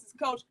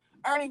Coach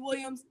Ernie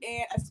Williams,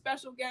 and a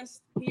special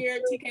guest here,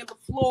 TK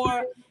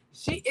Lafleur.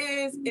 She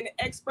is an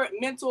expert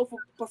mental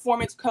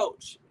performance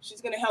coach.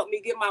 She's going to help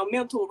me get my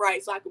mental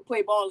right so I can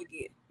play ball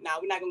again. Now,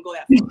 we're not going to go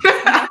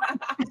that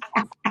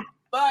far.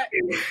 But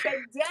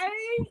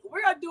today,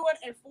 we're doing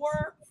a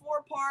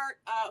four-part,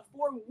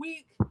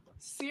 4-week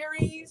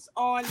series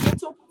on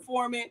mental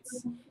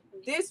performance.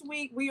 This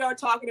week, we are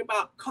talking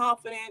about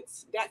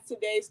confidence. That's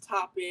today's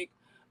topic.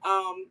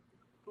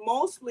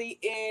 Mostly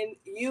in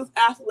youth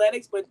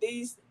athletics, but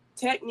these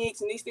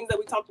techniques and these things that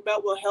we talked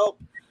about will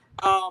help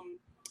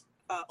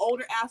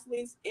older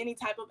athletes, any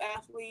type of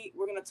athlete.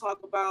 We're going to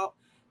talk about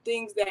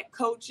things that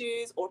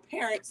coaches or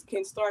parents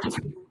can start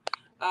to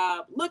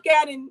look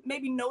at and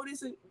maybe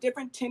notice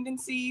different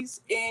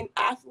tendencies in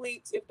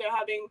athletes if they're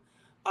having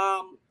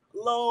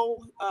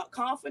low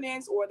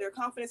confidence or their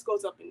confidence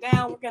goes up and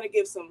down. We're going to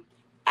give some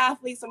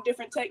athletes some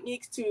different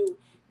techniques to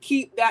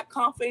keep that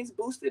confidence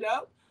boosted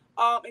up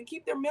and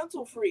keep their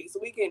mental free so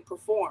we can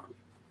perform.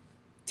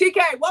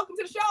 TK, welcome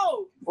to the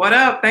show. What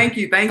up? Thank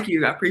you.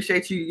 I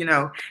appreciate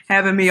you,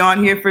 having me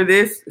on here for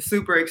this.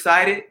 Super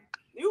excited.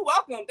 You're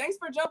welcome. Thanks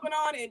for jumping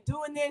on and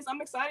doing this.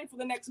 I'm excited for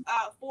the next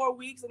 4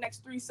 weeks, the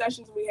next 3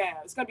 sessions we have.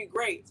 It's going to be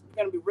great. It's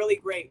going to be really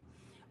great.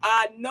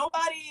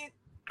 Nobody,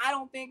 I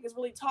don't think, is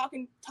really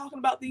talking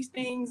about these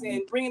things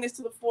and bringing this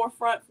to the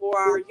forefront for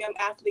our young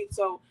athletes.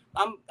 So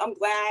I'm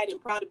glad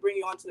and proud to bring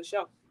you onto the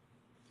show.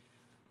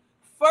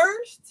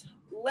 First,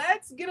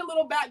 let's get a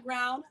little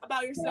background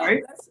about yourself.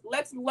 Right.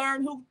 Let's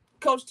learn who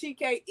Coach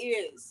TK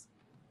is.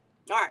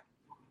 All right.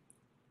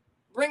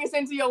 Bring us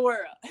into your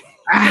world.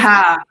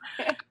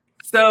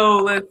 So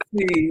let's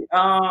see.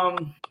 I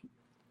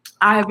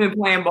have been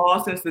playing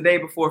ball since the day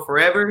before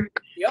forever.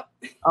 Yep.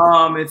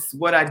 It's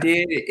what I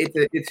did.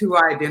 It's who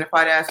I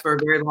identified as for a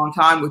very long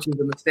time, which is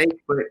a mistake.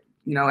 But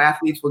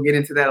athletes will get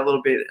into that a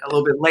little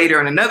bit later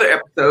in another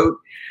episode.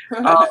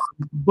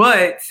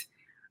 But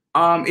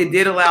it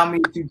did allow me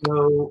to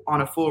go on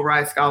a full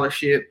ride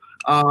scholarship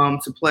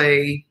to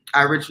play.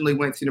 I originally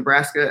went to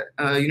Nebraska,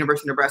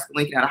 University of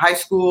Nebraska-Lincoln out of high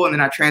school, and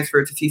then I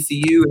transferred to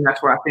TCU, and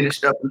that's where I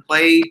finished up and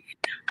played.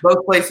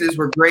 Both places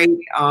were great.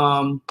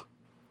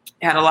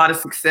 Had a lot of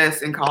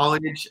success in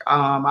college.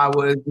 I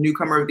was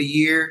newcomer of the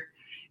year.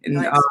 And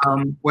nice.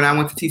 When I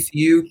went to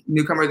TCU,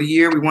 newcomer of the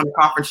year, we won the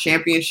conference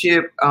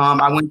championship.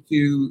 I went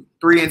to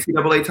 3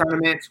 NCAA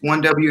tournaments,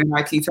 1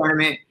 WNIT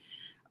tournament.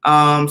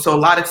 So a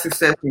lot of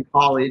success in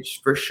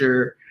college for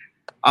sure.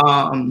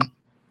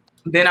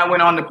 Then I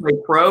went on to play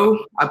pro.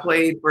 I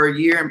played for a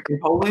year in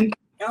Poland.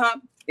 Uh-huh.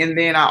 And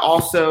then I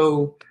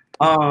also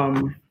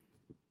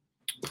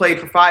played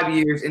for 5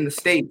 years in the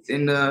States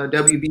in the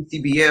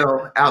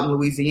WBCBL out in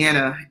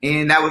Louisiana.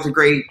 And that was a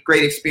great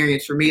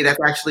experience for me. That's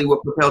actually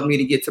what propelled me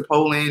to get to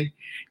Poland,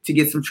 to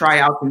get some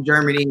tryouts in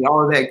Germany,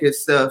 all of that good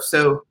stuff.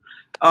 So,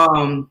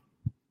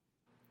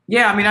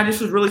 yeah, I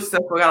just was really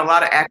successful. I got a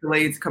lot of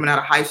accolades coming out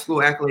of high school,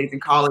 accolades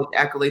in college,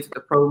 accolades at the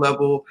pro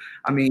level.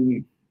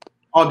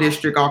 All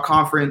district, all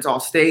conference, all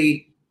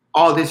state,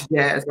 all this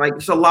jazz. Like,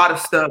 there's a lot of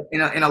stuff.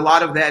 And a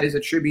lot of that is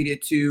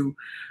attributed to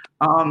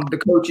the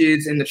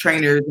coaches and the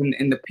trainers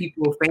and the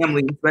people,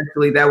 family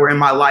especially, that were in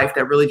my life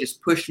that really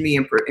just pushed me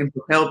and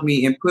propelled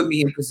me and put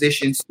me in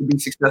positions to be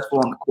successful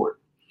on the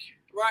court.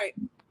 Right.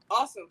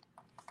 Awesome.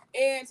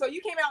 And so you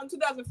came out in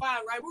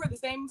 2005, right? We were the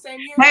same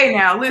year. Hey,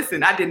 now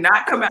listen, I did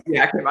not come out.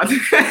 Yeah, I came out.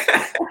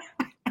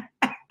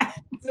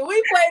 So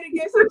we played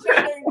against each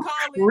other in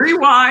college.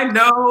 Rewind.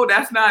 No,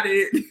 that's not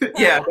it.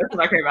 Yeah, that's when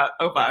I came out.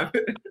 05.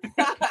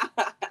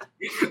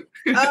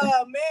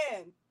 Oh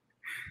man.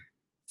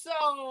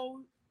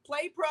 So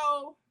played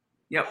pro.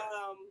 Yep.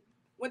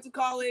 Went to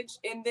college,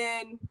 and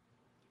then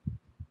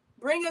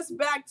bring us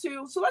back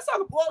to. So let's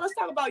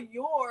talk about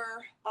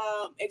your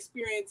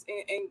experience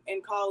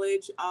in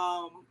college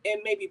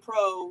and maybe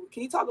pro.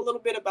 Can you talk a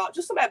little bit about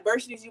just some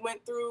adversities you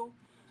went through?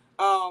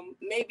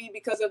 Maybe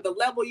because of the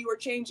level you were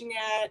changing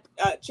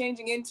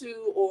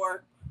into,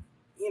 or,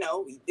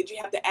 did you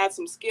have to add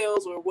some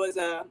skills, or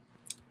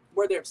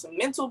were there some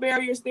mental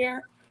barriers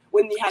there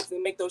when you had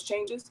to make those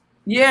changes?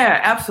 Yeah,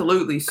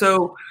 absolutely.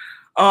 So,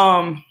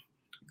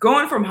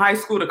 going from high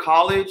school to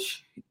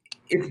college,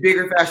 it's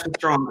bigger, faster,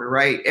 stronger,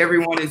 right?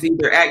 Everyone is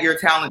either at your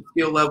talent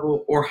skill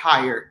level or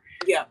higher.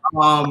 Yeah.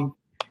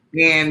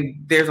 And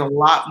there's a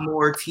lot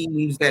more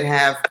teams that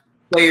have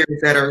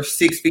players that are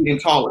 6 feet and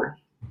taller.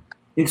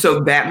 And so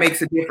that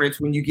makes a difference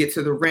when you get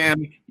to the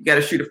rim. You got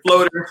to shoot a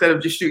floater instead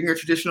of just shooting a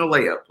traditional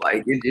layup.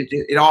 Like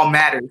it all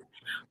matters.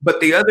 But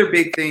the other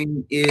big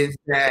thing is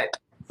that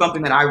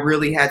something that I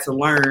really had to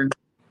learn,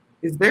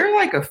 is there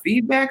like a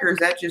feedback, or is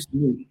that just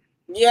me?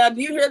 Yeah.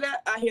 Do you hear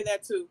that? I hear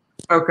that too.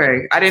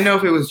 Okay. I didn't know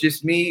if it was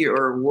just me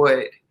or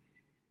what.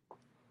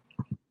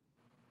 I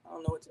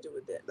don't know what to do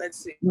with that. Let's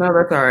see. No,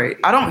 that's all right.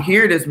 I don't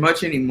hear it as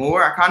much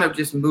anymore. I kind of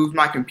just moved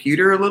my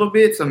computer a little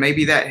bit, so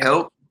maybe that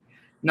helped.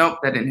 Nope,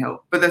 that didn't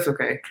help, but that's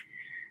okay.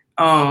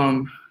 I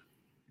don't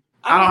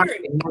have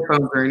any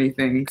headphones or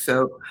anything,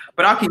 so,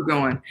 but I'll keep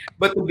going.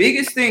 But the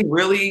biggest thing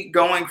really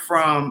going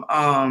from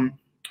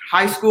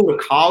high school to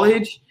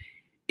college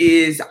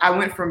is I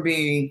went from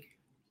being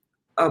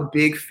a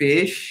big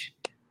fish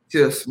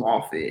to a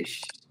small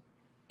fish.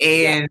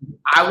 And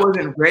I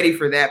wasn't ready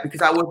for that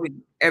because I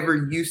wasn't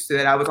ever used to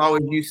that. I was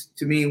always used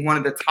to being one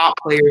of the top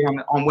players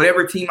on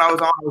whatever team I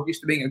was on. I was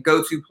used to being a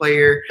go-to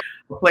player,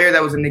 a player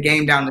that was in the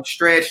game down the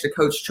stretch. The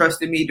coach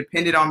trusted me,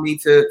 depended on me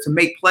to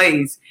make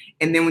plays.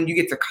 And then when you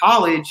get to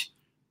college,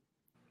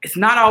 it's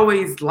not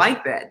always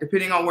like that,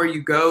 depending on where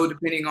you go,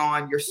 depending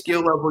on your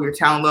skill level, your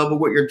talent level,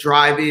 what your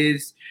drive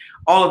is,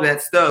 all of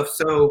that stuff.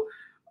 So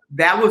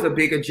that was a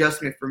big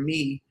adjustment for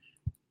me.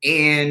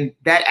 And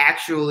that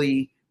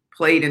actually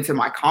played into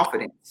my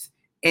confidence,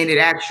 and it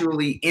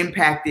actually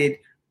impacted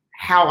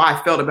how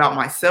I felt about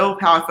myself,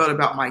 how I felt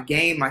about my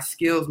game, my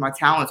skills, my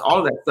talents, all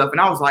of that stuff. And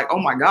I was like, oh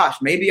my gosh,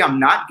 maybe I'm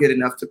not good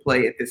enough to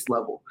play at this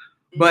level.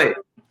 But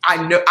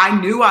I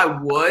knew I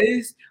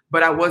was,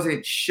 but I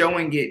wasn't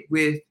showing it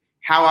with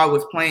how I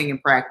was playing in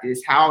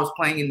practice, how I was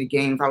playing in the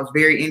games. I was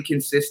very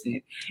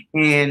inconsistent.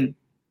 And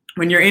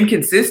when you're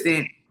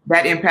inconsistent,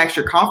 that impacts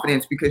your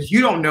confidence because if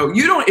you don't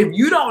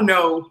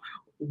know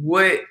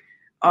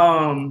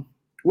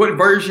what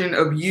version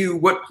of you,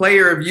 what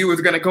player of you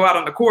is going to go out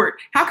on the court,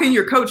 how can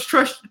your coach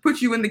trust to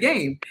put you in the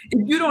game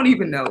if you don't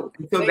even know?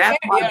 And so that's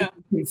why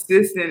being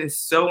consistent is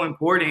so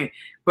important.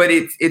 But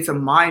it's a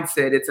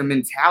mindset, it's a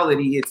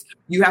mentality. It's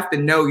you have to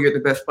know you're the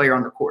best player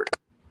on the court.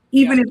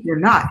 Even if you're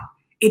not,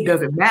 it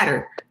doesn't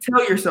matter.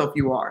 Tell yourself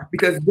you are,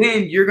 because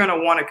then you're going to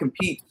want to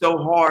compete so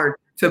hard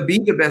to be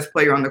the best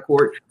player on the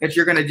court that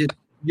you're going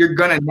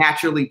to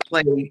naturally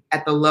play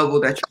at the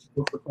level that you're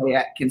supposed to play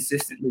at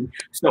consistently.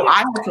 So I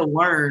had to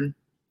learn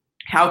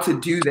how to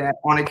do that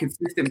on a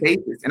consistent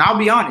basis. And I'll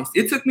be honest,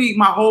 it took me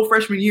my whole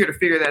freshman year to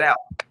figure that out.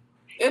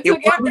 It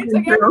took everybody's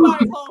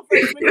whole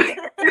freshman year.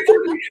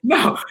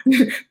 No,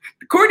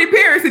 Courtney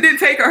Paris, it didn't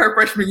take her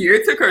freshman year.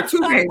 It took her 2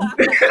 games.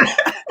 Took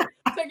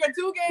her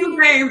 2 games.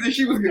 2 games and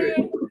she was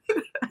good.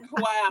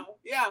 Wow.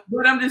 Yeah.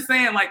 But I'm just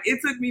saying, like, it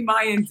took me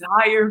my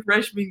entire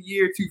freshman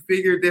year to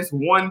figure this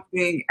one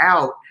thing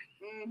out.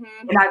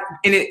 Mm-hmm.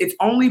 And it's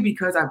only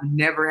because I've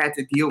never had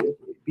to deal with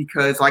it.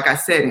 Because, like I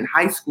said, in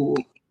high school,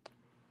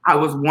 I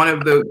was one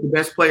of the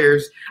best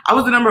players. I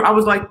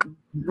was like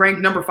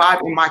ranked number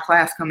 5 in my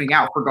class coming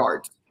out for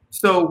guards.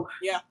 So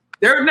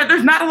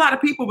there's not a lot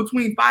of people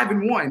between 5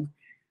 and 1.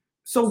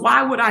 So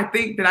why would I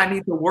think that I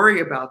need to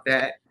worry about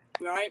that?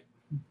 Right.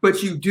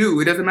 But you do.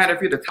 It doesn't matter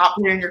if you're the top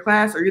player in your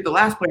class or you're the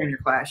last player in your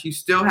class. You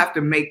still have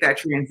to make that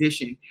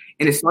transition.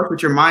 And it starts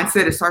with your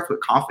mindset. It starts with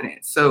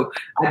confidence. So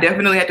I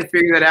definitely had to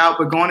figure that out.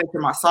 But going into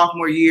my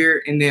sophomore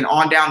year and then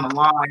on down the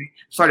line,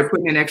 started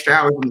putting in extra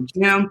hours in the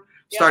gym,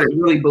 started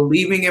really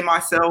believing in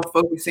myself,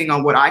 focusing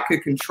on what I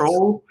could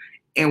control.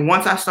 And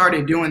once I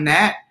started doing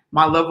that,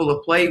 my level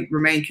of play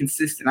remained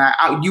consistent.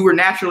 You were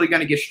naturally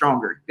going to get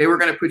stronger. They were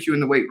going to put you in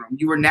the weight room.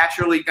 You were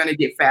naturally going to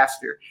get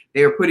faster.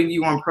 They were putting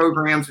you on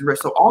programs.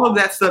 So all of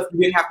that stuff you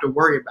didn't have to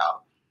worry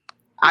about.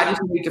 I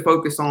just need to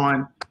focus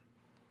on,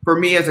 for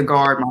me as a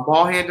guard, my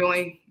ball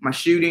handling, my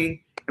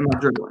shooting, and my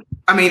dribbling.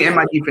 And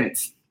my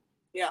defense.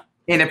 Yeah.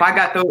 And if I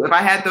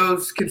had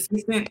those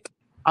consistent,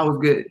 I was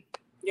good.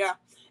 Yeah.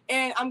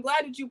 And I'm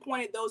glad that you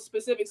pointed those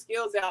specific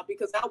skills out,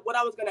 because what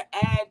I was going to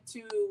add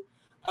to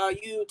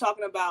you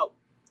talking about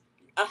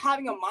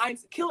having a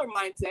killer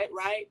mindset,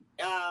 right?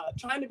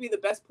 Trying to be the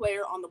best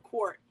player on the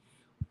court.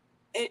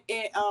 In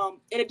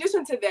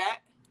addition to that,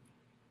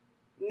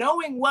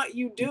 knowing what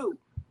you do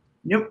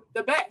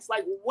the best.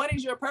 Like, what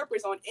is your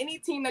purpose on any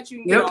team that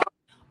you can get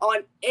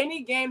on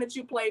any game that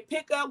you play?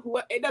 Pick up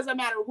it doesn't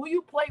matter who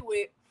you play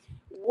with.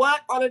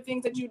 What are the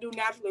things that you do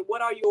naturally?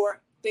 What are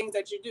your things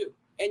that you do?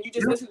 And you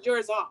just listed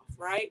yours off,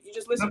 right? You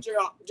just listed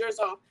yours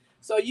off.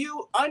 So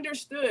you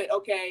understood,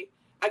 okay,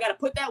 I got to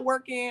put that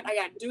work in. I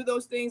got to do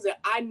those things that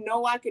I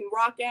know I can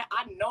rock at.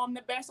 I know I'm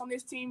the best on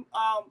this team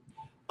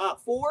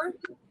for.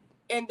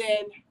 And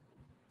then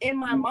in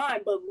my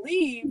mind,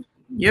 believe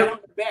that I'm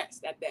the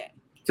best at that.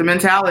 It's a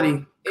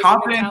mentality.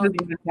 Confidence is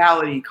a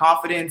mentality.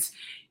 Confidence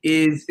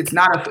it's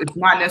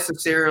not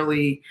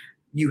necessarily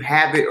you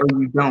have it or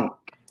you don't.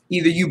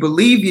 Either you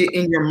believe it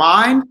in your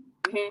mind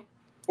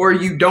or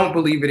you don't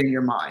believe it in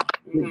your mind.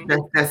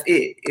 That's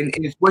it. And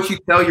it's what you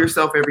tell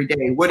yourself every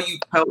day. What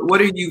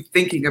are you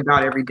thinking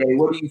about every day?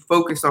 What do you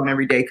focus on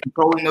every day?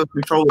 Controlling those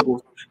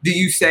controllables. Do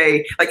you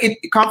say,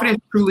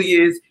 confidence truly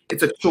is,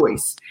 it's a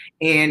choice.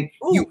 And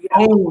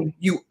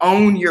you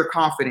own your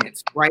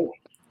confidence, right?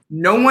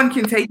 No one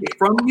can take it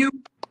from you,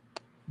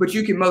 but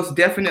you can most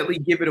definitely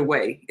give it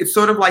away. It's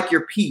sort of like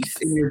your peace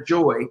and your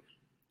joy.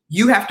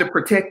 You have to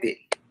protect it.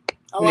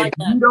 If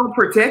you don't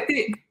protect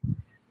it,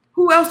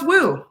 who else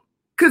will?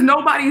 Because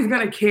nobody is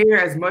going to care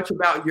as much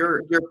about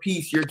your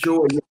peace, your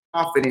joy, your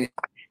confidence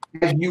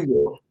as you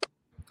will.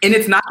 And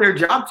it's not their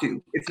job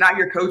to. It's not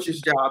your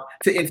coach's job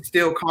to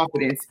instill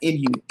confidence in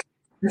you.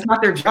 It's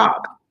not their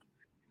job.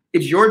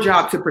 It's your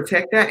job to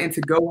protect that and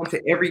to go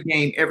into every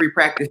game, every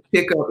practice,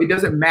 pick up. It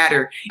doesn't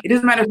matter. It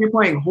doesn't matter if you're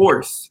playing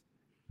horse.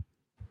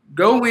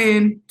 Go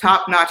in,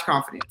 top-notch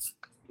confidence.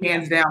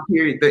 Hands down,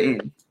 period, the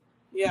end.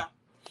 Yeah.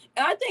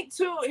 And I think,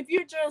 too, if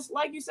you're just,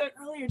 like you said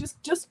earlier, just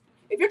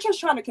if you're just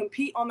trying to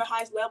compete on the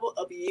highest level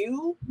of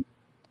you,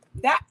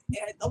 that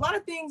a lot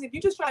of things, if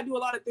you just try to do a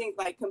lot of things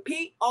like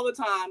compete all the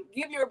time,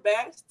 give your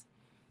best,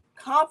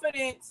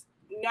 confidence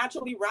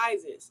naturally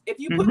rises. If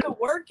you put the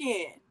work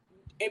in,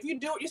 if you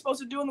do what you're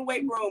supposed to do in the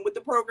weight room with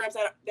the programs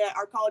that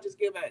our colleges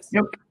give us,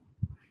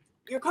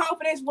 your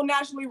confidence will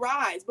naturally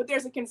rise. But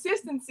there's a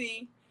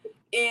consistency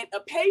and a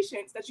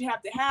patience that you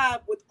have to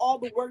have with all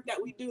the work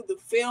that we do, the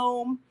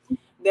film,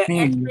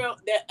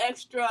 the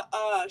extra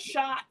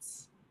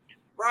shots,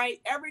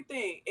 right?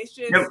 Everything. It's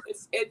just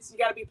it's you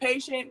got to be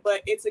patient,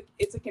 but it's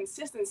a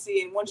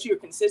consistency, and once you're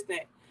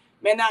consistent,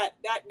 man,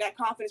 that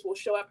confidence will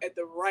show up at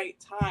the right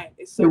time.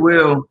 It's so it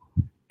will.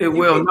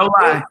 No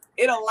lie.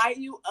 It'll light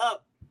you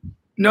up.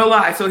 No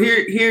lie. So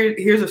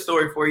here's a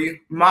story for you.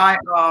 I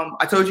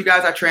told you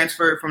guys I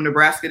transferred from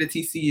Nebraska to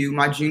TCU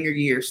my junior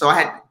year. So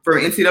I had, for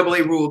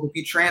NCAA rules, if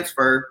you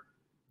transfer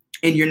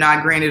and you're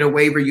not granted a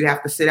waiver, you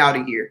have to sit out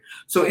a year.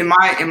 So in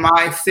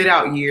my sit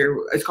out year,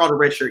 it's called a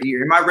redshirt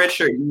year. In my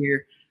redshirt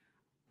year,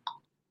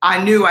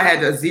 I knew I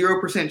had a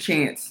 0%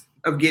 chance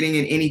of getting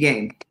in any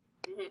game,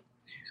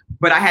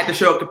 but I had to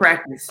show up to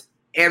practice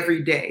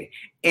every day.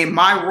 And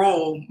my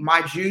role,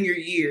 my junior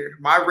year,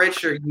 my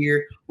redshirt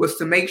year, was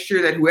to make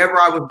sure that whoever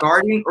I was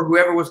guarding or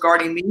whoever was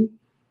guarding me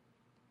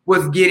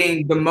was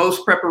getting the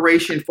most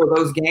preparation for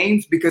those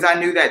games, because I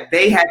knew that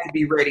they had to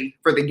be ready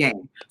for the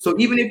game. So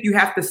even if you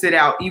have to sit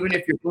out, even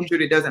if you're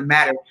injured, it doesn't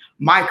matter.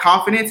 My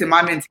confidence and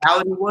my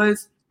mentality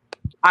was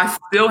I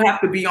still have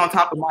to be on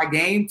top of my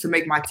game to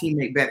make my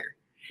teammate better.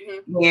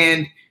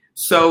 And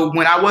so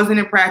when I wasn't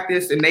in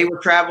practice and they were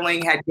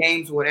traveling, had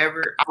games,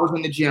 whatever, I was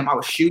in the gym. I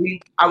was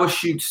shooting. I would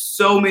shoot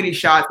so many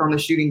shots on the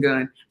shooting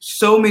gun,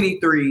 so many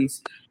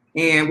threes,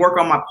 and work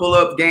on my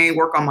pull-up game,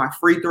 work on my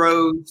free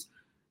throws.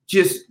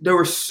 Just there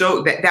were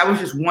that was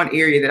just one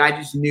area that I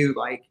just knew,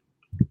 like,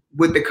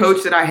 with the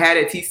coach that I had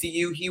at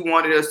TCU, he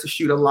wanted us to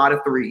shoot a lot of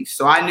threes.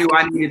 So I knew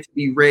I needed to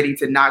be ready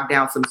to knock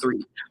down some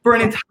threes. For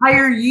an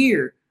entire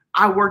year,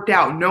 I worked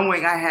out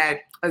knowing I had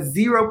a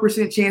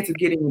 0% chance of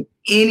getting in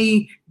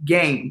any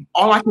game.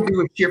 All I could do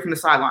was cheer from the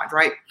sidelines,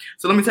 right?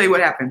 So let me tell you what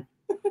happened.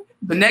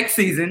 The next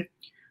season,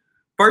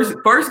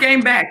 first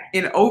game back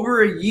in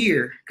over a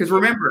year, because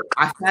remember,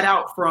 I sat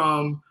out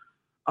from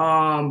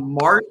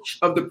March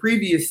of the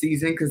previous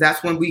season, because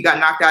that's when we got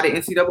knocked out of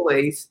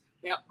NCAAs.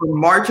 From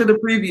March of the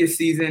previous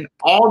season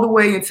all the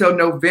way until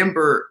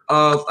November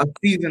of a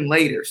season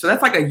later. So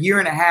that's like a year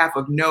and a half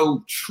of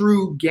no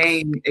true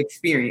game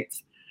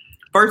experience.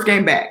 First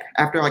game back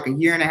after like a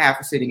year and a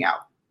half of sitting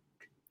out.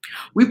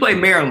 We played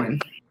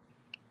Maryland.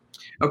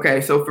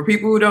 Okay, so for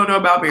people who don't know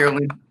about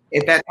Maryland,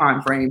 at that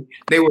time frame,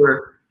 they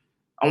were,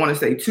 I want to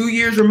say, 2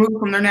 years removed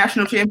from their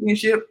national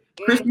championship.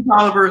 Christy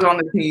Tolliver is on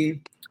the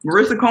team.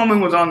 Marissa Coleman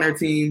was on their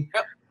team.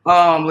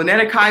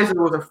 Lynetta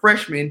Kaiser was a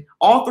freshman.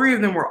 All three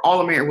of them were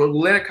All-American. Well,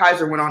 Lynetta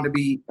Kaiser went on to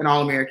be an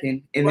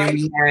All-American. And then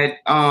we had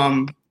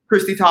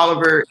Christy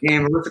Tolliver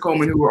and Marissa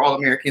Coleman, who were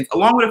All-Americans,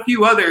 along with a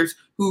few others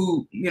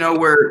who,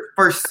 were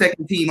first,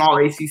 second team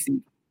All-ACC.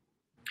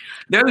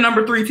 They're the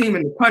number 3 team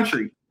in the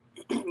country.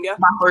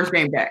 My first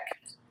game back.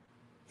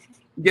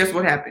 Guess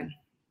what happened?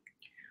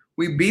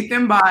 We beat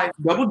them by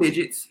double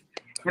digits,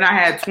 and I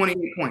had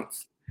 28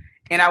 points.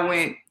 And I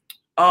went,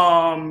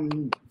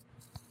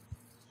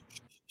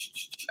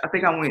 I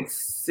think I went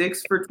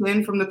 6 for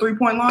 10 from the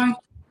 3-point line.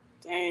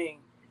 Dang.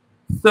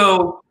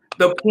 So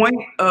the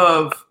point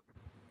of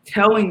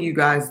telling you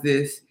guys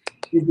this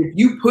is, if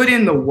you put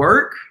in the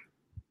work,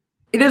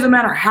 it doesn't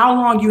matter how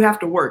long you have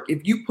to work.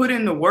 If you put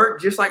in the work,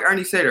 just like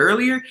Ernie said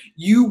earlier,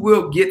 you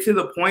will get to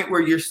the point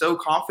where you're so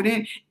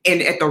confident,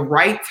 and at the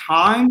right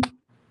time,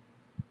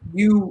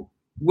 you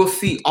will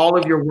see all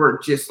of your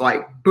work just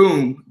like,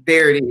 boom,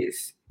 there it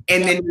is.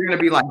 And then you're going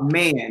to be like,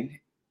 man,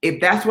 if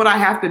that's what I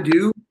have to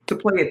do to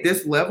play at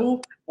this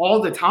level all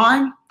the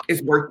time,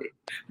 it's worth it.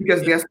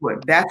 Because guess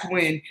what? That's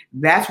when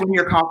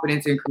your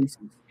confidence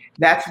increases.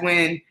 That's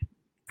when,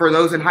 for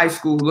those in high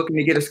school looking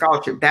to get a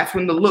scholarship, that's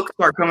when the looks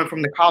start coming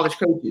from the college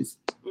coaches.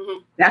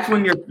 That's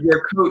when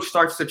your coach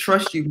starts to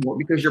trust you more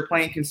because you're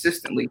playing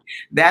consistently.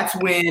 That's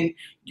when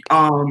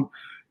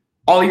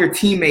all your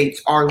teammates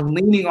are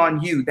leaning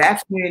on you.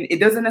 That's when it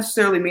doesn't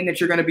necessarily mean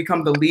that you're going to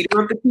become the leader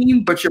of the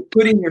team, but you're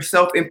putting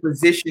yourself in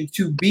position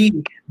to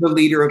be the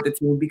leader of the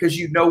team because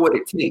you know what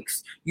it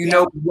takes. You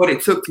know what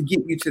it took to get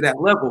you to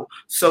that level.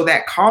 So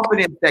that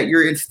confidence that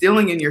you're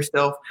instilling in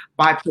yourself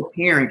by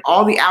preparing,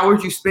 all the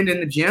hours you spend in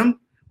the gym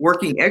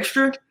working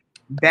extra,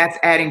 that's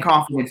adding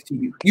confidence to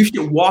you. You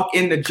should walk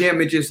in the gym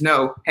and just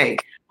know, hey,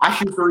 I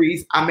shoot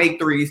threes. I make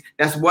threes.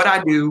 That's what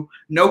I do.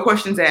 No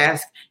questions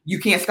asked. You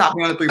can't stop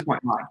me on the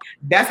 3-point line.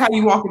 That's how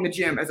you walk in the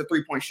gym as a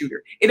 3-point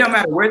shooter. It don't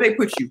matter where they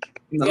put you,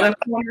 in the left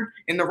corner,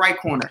 in the right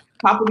corner,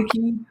 top of the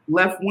key,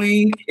 left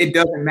wing. It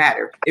doesn't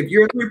matter. If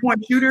you're a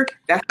 3-point shooter,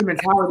 that's the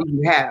mentality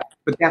you have.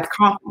 But that's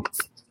confidence.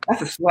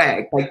 That's a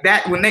swag. Like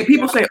that. When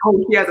people say,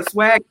 "Oh, she has a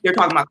swag," they're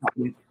talking about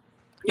confidence.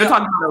 They're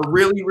talking about a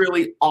really,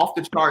 really off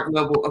the chart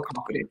level of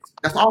confidence.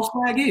 That's all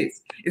swag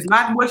is. It's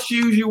not what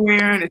shoes you're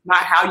wearing. It's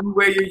not how you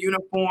wear your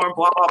uniform,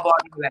 blah, blah, blah.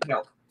 None of that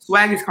helps.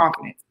 Swag is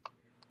confidence.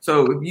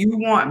 So if you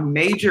want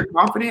major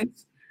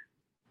confidence,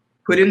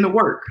 put in the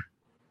work.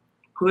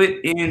 put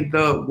in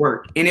the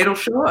work and it'll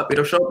show up.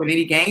 It'll show up in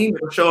any game.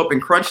 It'll show up in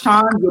crunch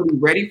time. You'll be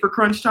ready for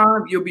crunch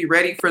time. You'll be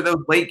ready for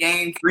those late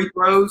game free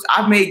throws.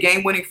 I've made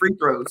game-winning free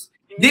throws.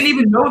 Didn't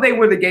even know they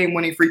were the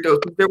game-winning free throws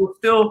because there was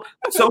still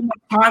so much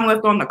time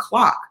left on the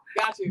clock.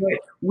 Gotcha. But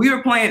we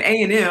were playing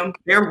A&M.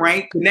 They're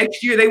ranked. The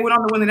next year, they went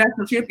on to win the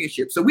national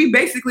championship. So we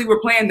basically were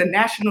playing the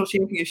national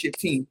championship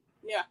team.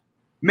 Yeah.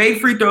 Made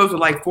free throws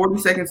with like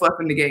 40 seconds left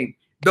in the game.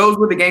 Those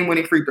were the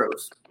game-winning free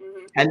throws.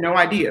 Mm-hmm. Had no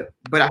idea.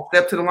 But I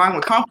stepped to the line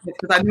with confidence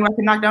because I knew I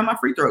could knock down my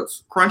free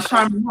throws. Crunch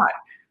time or not.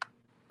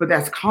 But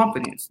that's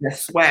confidence.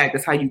 That's swag.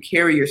 That's how you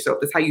carry yourself.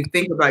 That's how you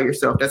think about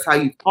yourself. That's how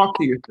you talk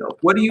to yourself.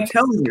 What are you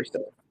telling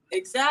yourself?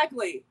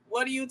 Exactly.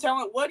 What are you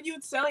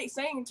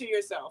saying to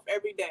yourself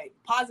every day?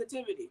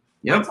 Positivity.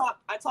 Yep.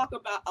 I talk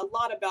about a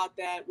lot about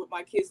that with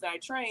my kids that I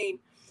train,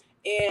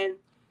 and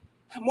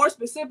more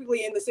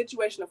specifically in the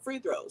situation of free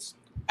throws.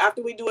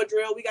 After we do a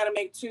drill, we got to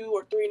make 2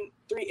 or 3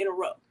 in a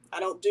row. I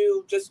don't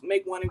do just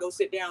make one and go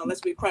sit down unless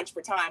we crunch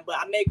for time, but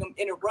I make them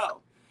in a row.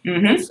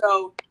 Mm-hmm. And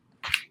so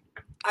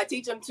I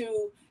teach them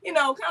to,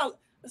 kind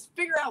of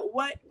figure out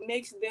what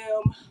makes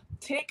them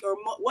tick or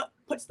what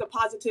puts the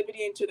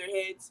positivity into their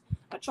heads.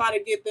 I try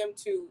to get them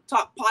to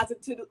talk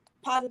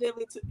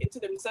positively to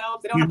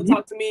themselves. They don't have to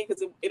talk to me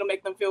because it'll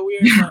make them feel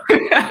weird.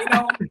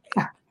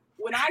 But,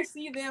 when I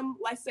see them,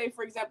 let's say,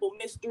 for example,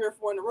 miss 3 or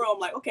 4 in a row, I'm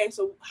like, okay,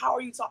 so how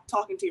are you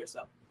talking to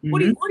yourself? Mm-hmm.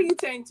 What are you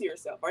saying to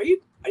yourself? Are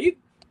you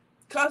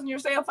cussing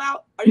yourself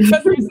out? Are you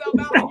cussing yourself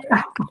out?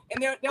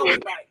 And they'll be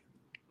like,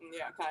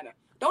 yeah, kind of.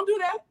 Don't do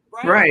that,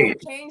 right?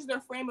 Right. Change their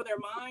frame of their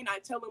mind. I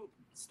tell them,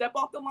 step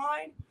off the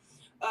line.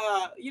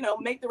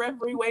 Make the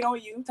referee wait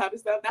on you, type of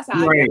stuff. That's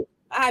how I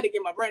had to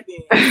get my breath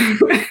in.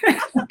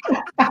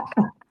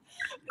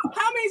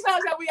 How many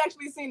times have we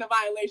actually seen a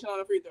violation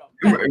on a free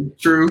throw? Okay.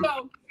 True.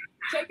 So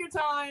take your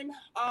time,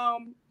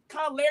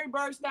 kind of Larry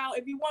Bird style.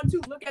 If you want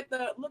to, look at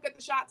the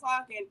shot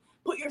clock and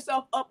put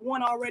yourself up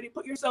 1 already.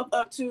 Put yourself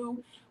up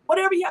 2.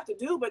 Whatever you have to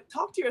do, but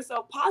talk to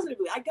yourself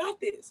positively. I got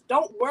this.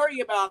 Don't worry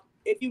about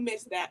if you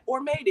missed that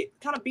or made it.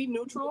 Kind of be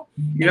neutral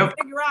and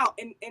figure out.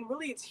 And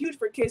really, it's huge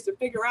for kids to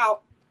figure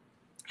out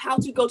how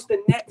to go to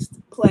the next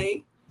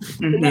play,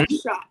 the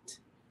next shot,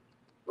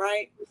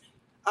 right?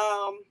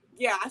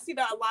 I see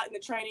that a lot in the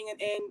training,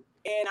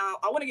 and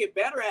I want to get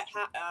better at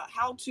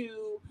how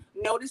to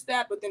notice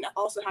that, but then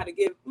also how to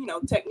give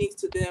techniques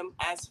to them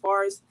as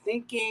far as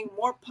thinking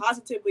more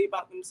positively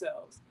about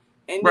themselves.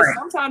 And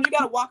sometimes you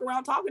got to walk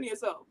around talking to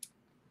yourself.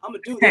 I'm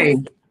gonna do this.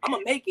 I'm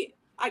gonna make it.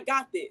 I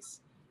got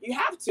this. You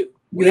have to.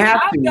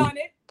 I've done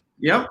it.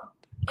 Yep.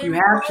 You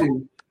have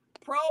to.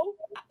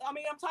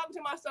 I'm talking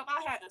to myself.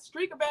 I had a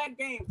streak of bad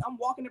games. I'm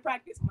walking to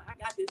practice. I'm like, I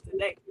got this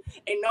today.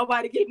 Ain't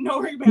nobody getting no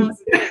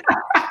rebounds today.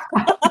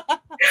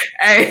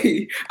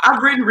 Hey,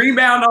 I've written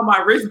rebound on my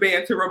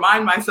wristband to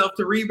remind myself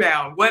to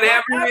rebound.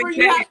 Whatever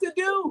you have to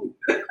do.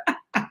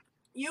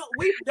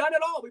 We've done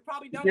it all. We've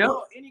probably done it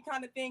all. Any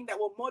kind of thing that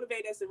will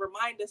motivate us and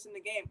remind us in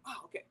the game.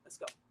 Oh, okay, let's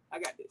go. I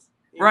got this.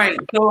 Right.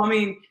 So,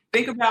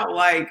 think about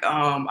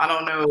I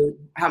don't know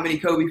how many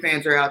Kobe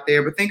fans are out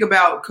there, but think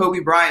about Kobe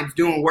Bryant's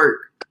doing work.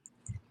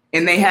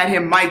 And they had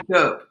him mic'd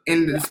up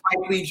in the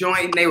Spike Lee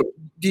joint.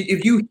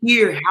 If you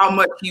hear how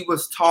much he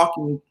was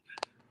talking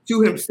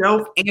to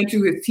himself and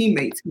to his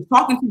teammates, because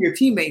talking to your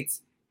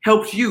teammates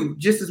helps you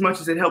just as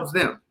much as it helps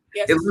them.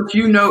 Yes. It lets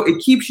you know, it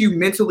keeps you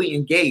mentally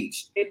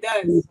engaged. It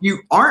does. If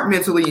you aren't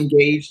mentally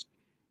engaged,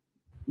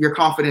 your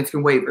confidence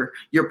can waver.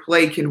 Your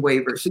play can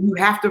waver. So you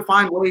have to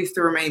find ways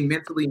to remain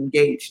mentally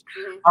engaged.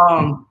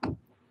 Mm-hmm.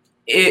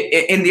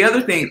 And the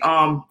other thing,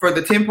 for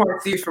the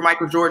 10-part series for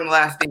Michael Jordan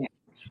Last Dance,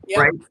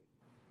 right?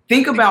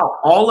 Think about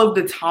all of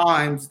the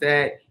times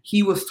that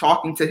he was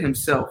talking to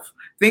himself.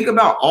 Think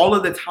about all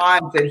of the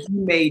times that he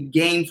made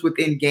games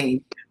within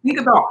games. Think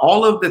about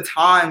all of the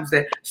times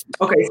that,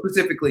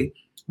 specifically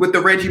with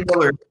the Reggie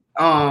Miller,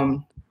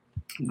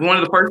 one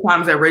of the first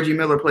times that Reggie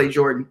Miller played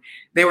Jordan,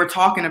 they were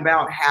talking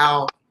about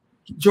how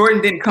Jordan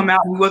didn't come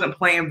out. He wasn't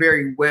playing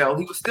very well.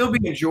 He was still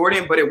being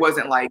Jordan, but it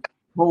wasn't like,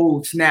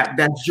 oh, snap,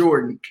 that's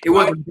Jordan. It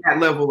wasn't that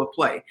level of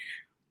play.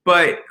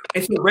 And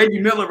so Reggie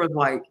Miller was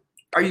like,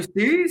 are you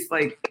serious?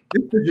 Like,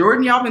 this the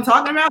Jordan y'all been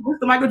talking about? This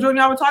the Michael Jordan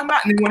y'all been talking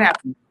about? And then what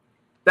happened?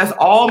 That's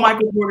all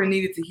Michael Jordan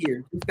needed to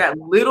hear. Just that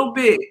little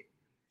bit.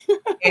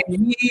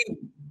 And he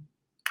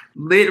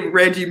lit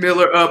Reggie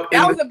Miller up.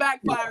 That was a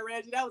backfire,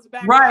 Reggie. That was a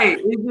backfire. Right.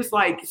 It's just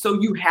like, so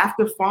you have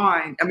to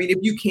find, if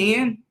you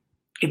can,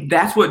 if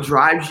that's what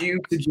drives you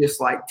to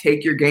just like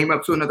take your game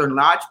up to another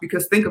notch,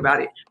 because think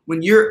about it.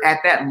 When you're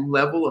at that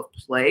level of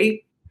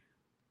play,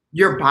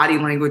 your body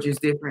language is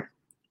different.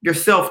 Your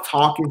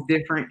self-talk is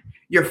different.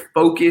 Your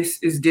focus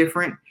is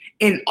different.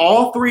 And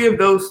all 3 of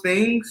those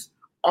things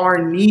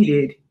are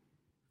needed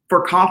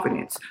for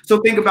confidence. So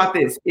think about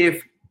this.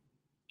 If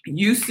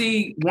you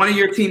see one of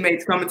your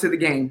teammates coming to the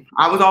game,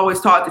 I was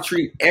always taught to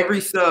treat every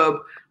sub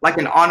like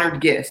an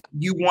honored guest.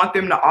 You want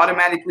them to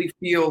automatically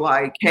feel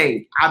like,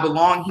 hey, I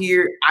belong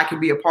here. I can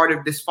be a part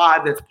of this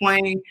 5 that's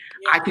playing.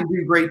 I can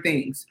do great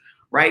things,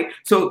 right?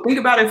 So think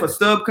about if a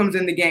sub comes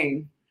in the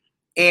game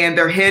and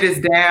their head is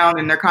down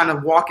and they're kind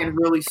of walking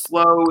really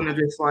slow and they're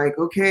just like,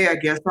 okay, I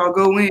guess I'll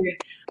go in.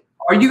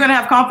 Are you going to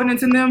have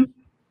confidence in them?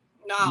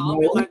 Nah, I'll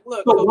be like,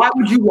 look. So why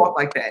would you walk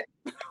like that?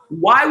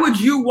 Why would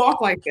you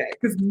walk like that?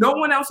 Because no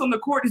one else on the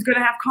court is going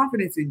to have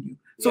confidence in you.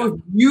 So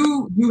if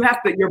you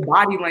have to, your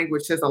body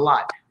language says a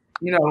lot.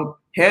 You know,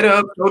 head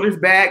up, shoulders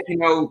back, you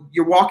know,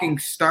 you're walking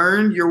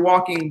stern, you're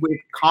walking with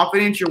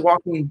confidence, you're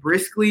walking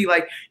briskly,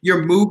 like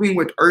you're moving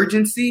with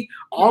urgency.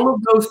 All of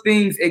those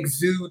things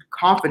exude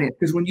confidence,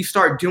 because when you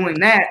start doing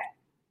that,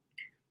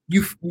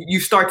 you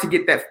start to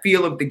get that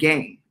feel of the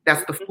game.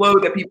 That's the flow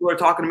that people are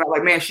talking about.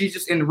 Like, man, she's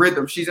just in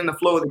rhythm. She's in the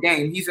flow of the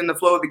game. He's in the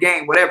flow of the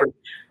game, whatever.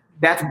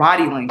 That's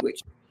body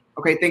language.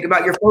 Okay, think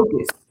about your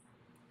focus.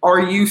 Are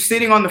you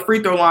sitting on the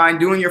free throw line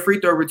doing your free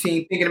throw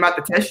routine, thinking about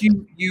the test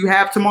you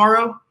have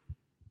tomorrow?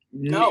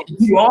 No.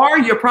 If you are,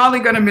 you're probably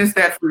going to miss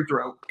that free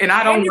throw. And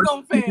I don't and you're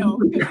going to fail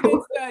because you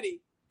didn't study.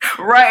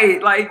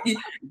 Right. Like,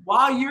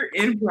 while you're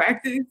in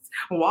practice,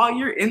 while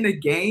you're in the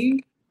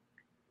game,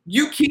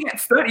 you can't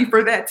study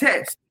for that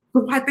test.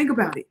 So why think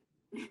about it?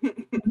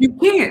 You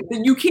can't.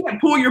 You can't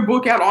pull your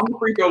book out on the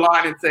free throw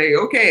line and say,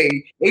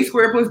 okay, A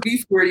squared plus B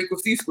squared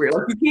equals C squared.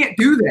 Like, you can't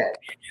do that.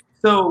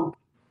 So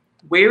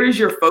where is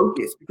your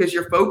focus? Because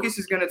your focus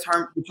is going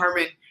to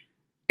determine,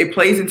 it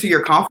plays into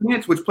your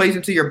confidence, which plays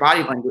into your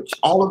body language.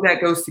 All of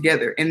that goes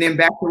together. And then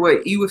back to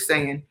what E was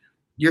saying,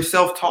 your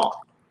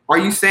self-talk. Are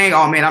you saying,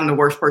 oh man, I'm the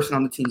worst person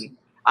on the team.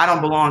 I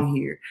don't belong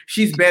here.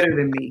 She's better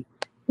than me.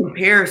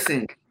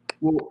 Comparison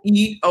will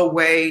eat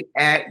away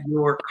at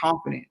your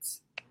confidence.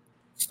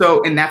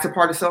 So, and that's a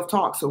part of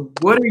self-talk. So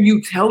what are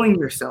you telling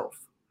yourself?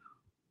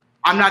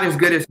 I'm not as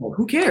good as her.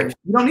 Who cares?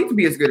 You don't need to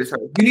be as good as her.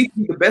 You need to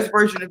be the best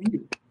version of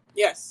you.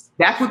 Yes.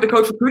 That's what the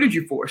coach recruited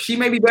you for. She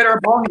may be better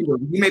at ball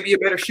handling. You may be a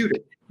better shooter.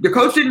 The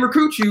coach didn't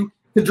recruit you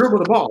to dribble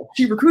the ball.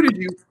 She recruited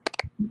you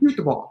to shoot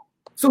the ball.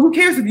 So who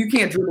cares if you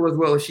can't dribble as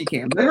well as she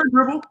can? Let her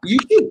dribble. You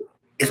shoot.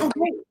 It's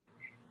okay.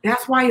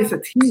 That's why it's a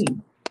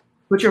team.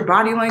 But your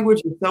body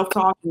language, your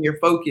self-talk, and your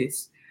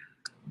focus,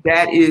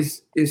 that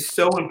is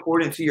so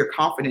important to your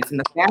confidence. And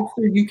the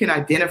faster you can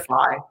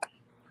identify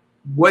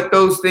what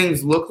those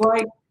things look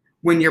like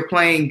when you're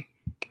playing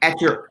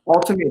at your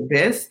ultimate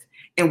best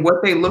and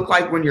what they look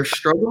like when you're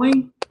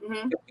struggling,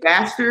 the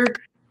faster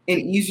and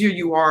easier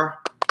you are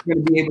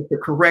going to be able to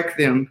correct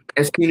them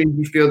as soon as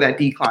you feel that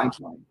decline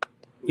coming.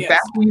 The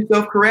faster you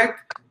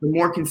self-correct, the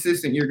more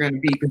consistent you're going to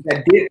be, because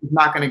that dip is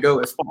not going to go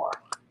as far.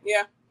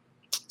 Yeah.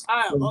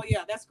 Oh,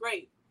 yeah, that's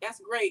great. That's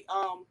great.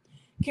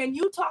 Can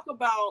you talk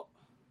about,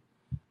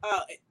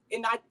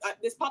 and I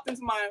this popped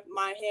into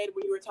my head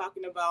when you were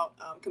talking about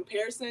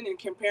comparison and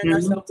comparing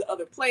ourselves to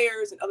other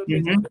players and other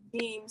players on other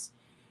teams.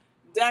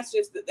 That's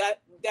just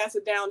that's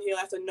a downhill.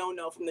 That's a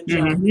no-no from the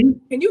jump.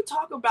 Can you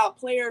talk about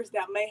players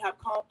that may have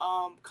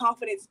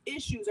confidence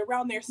issues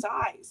around their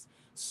size,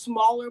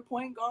 smaller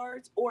point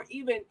guards, or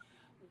even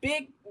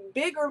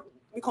bigger?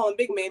 We call them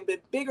big men, but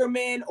bigger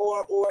men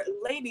or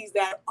ladies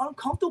that are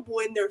uncomfortable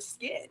in their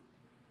skin.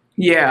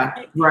 Yeah,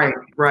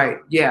 right.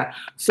 Yeah.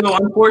 So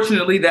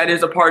unfortunately, that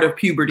is a part of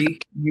puberty.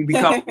 You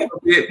become a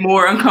bit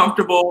more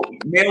uncomfortable,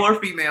 male or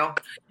female,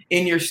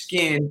 in your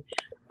skin.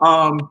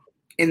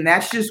 And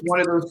that's just one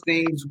of those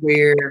things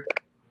where,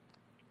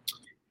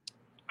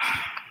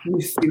 let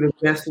me see, the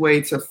best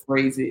way to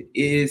phrase it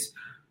is,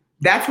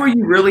 that's where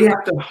you really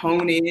have to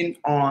hone in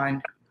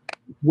on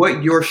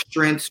what your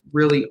strengths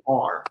really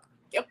are.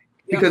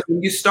 Because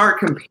when you start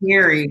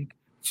comparing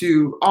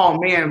to, oh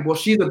man, well,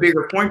 she's a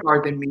bigger point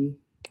guard than me,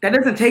 that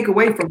doesn't take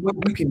away from what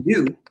you can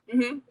do.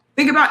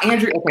 Think about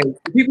Andrea. Okay,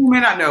 for people who may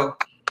not know,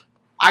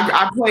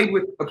 I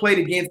played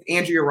against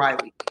Andrea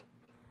Riley.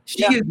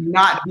 She is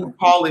not the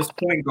tallest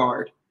point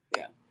guard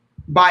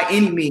by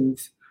any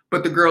means,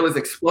 but the girl is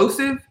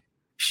explosive.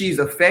 She's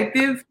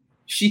effective.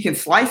 She can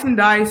slice and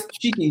dice.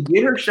 She can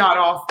get her shot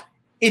off.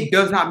 It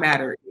does not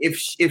matter. If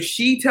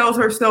she tells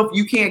herself,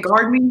 you can't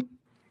guard me,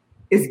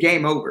 it's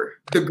game over.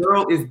 The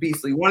girl is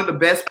beastly. One of the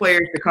best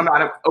players to come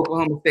out of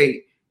Oklahoma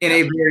State in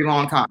a very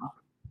long time.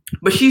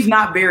 But she's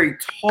not very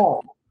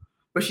tall.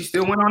 But she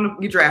still went on to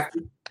get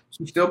drafted.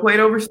 She still played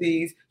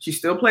overseas. She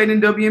still played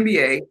in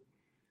WNBA.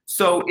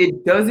 So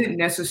it doesn't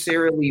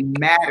necessarily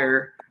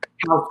matter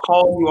how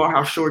tall you are,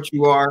 how short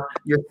you are,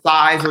 your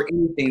size or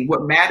anything.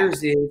 What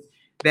matters is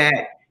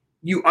that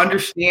you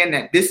understand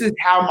that this is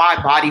how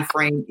my body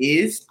frame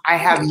is. I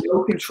have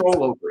no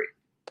control over it.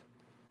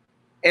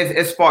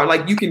 As far,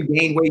 like, you can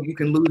gain weight, you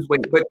can lose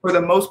weight, but for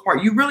the most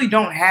part, you really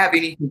don't have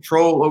any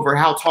control over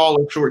how tall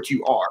or short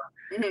you are.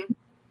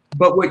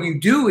 But what you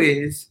do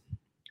is,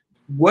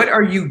 what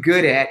are you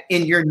good at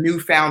in your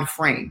newfound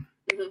frame?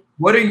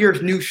 What are your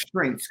new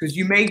strengths? Because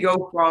you may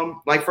go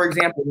from, like, for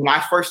example, when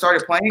I first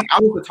started playing, I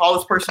was the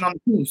tallest person on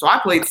the team, so I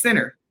played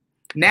center.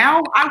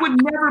 Now, I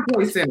would never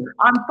play center.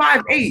 I'm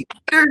 5'8".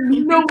 There's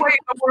no way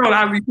in the world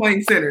I'd be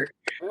playing center.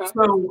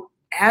 So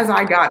as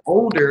I got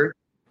older,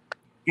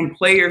 and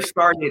players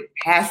started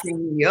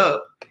passing me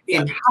up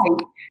in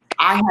height,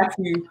 I had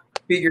to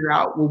figure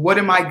out, well, what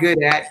am I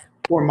good at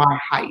for my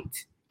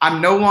height?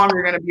 I'm no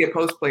longer going to be a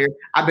post player.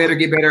 I better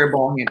get better at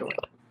ball handling.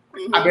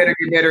 I better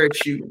get better at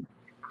shooting.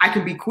 I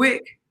can be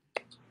quick.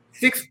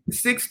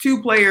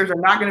 6'2" players are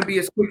not going to be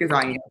as quick as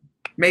I am.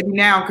 Maybe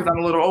now because I'm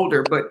a little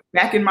older, but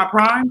back in my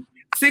prime,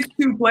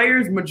 6'2"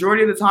 players,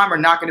 majority of the time, are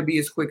not going to be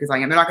as quick as I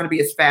am. They're not going to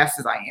be as fast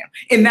as I am.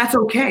 And that's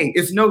okay.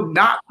 It's no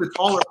knock to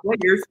taller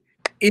players.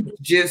 It's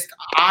just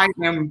I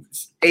am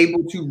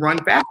able to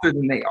run faster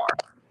than they are.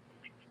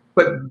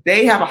 But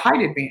they have a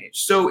height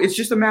advantage. So it's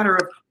just a matter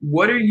of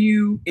what are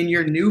you in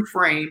your new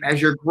frame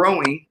as you're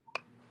growing,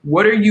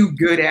 what are you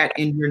good at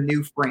in your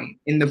new frame?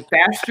 And the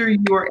faster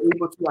you are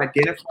able to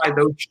identify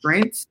those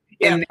strengths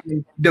and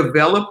then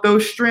develop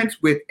those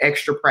strengths with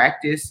extra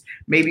practice,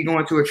 maybe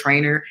going to a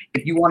trainer.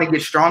 If you want to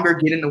get stronger,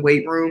 get in the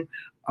weight room.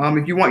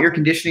 If you want your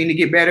conditioning to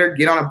get better,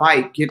 get on a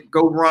bike,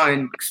 go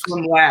run,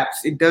 swim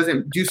laps. It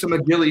doesn't do some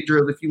agility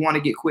drills if you want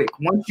to get quick.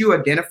 Once you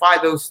identify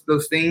those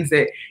things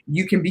that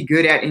you can be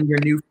good at in your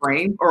new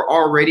frame or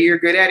already are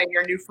good at in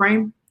your new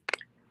frame,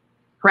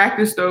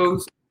 practice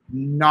those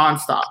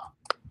nonstop.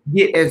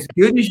 Get as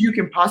good as you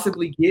can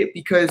possibly get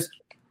because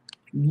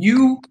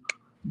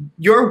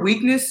your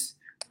weakness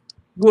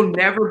will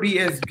never be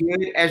as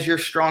good as your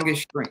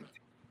strongest strength,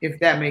 if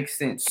that makes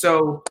sense.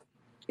 So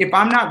if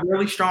I'm not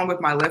really strong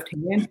with my left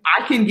hand,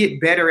 I can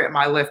get better at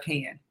my left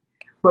hand.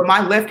 But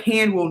my left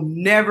hand will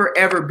never,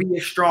 ever be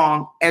as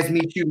strong as me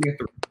shooting a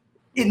three.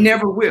 It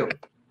never will.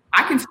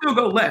 I can still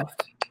go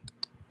left,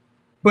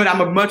 but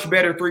I'm a much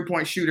better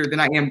three-point shooter than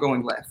I am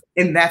going left,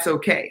 and that's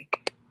okay.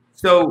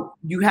 So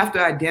you have to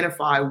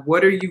identify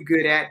what are you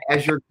good at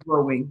as you're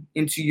growing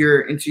into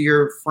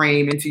your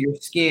frame, into your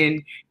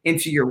skin,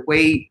 into your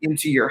weight,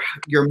 into your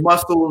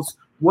muscles,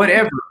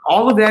 whatever.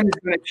 All of that is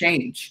going to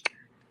change.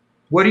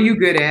 What are you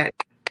good at?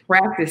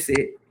 Practice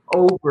it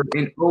over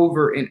and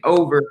over and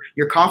over.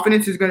 Your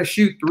confidence is going to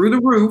shoot through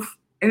the roof,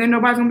 and then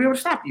nobody's going to be able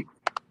to stop you.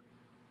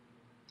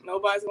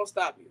 Nobody's going to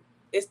stop you.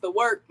 It's the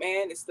work,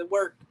 man. It's the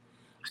work.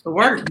 It's the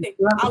work.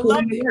 I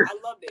loved it. I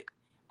loved it.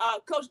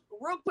 Coach,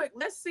 real quick,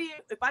 let's see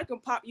if I can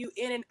pop you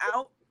in and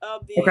out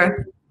of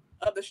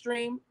the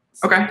stream.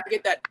 So okay.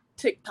 Get that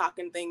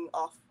TikToking thing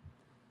off.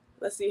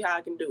 Let's see how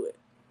I can do it.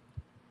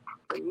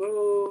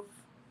 Remove.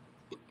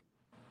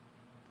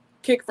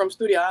 Kick from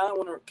studio. I don't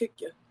want to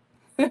kick you.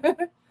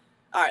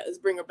 All right, let's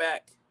bring her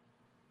back.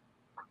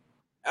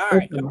 All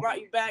right, I brought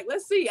you back.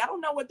 Let's see. I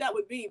don't know what that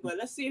would be, but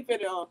let's see if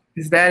it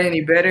is that any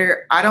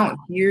better? I don't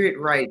hear it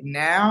right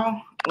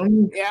now.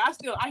 Yeah,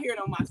 I hear it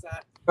on my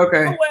side.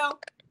 Okay. Oh well.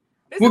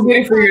 We'll get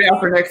it figured out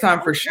for next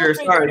time for sure.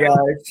 Sorry,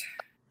 guys.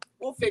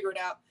 We'll figure it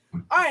out.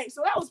 All right,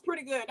 so that was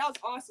pretty good. That was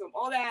awesome.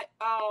 All that.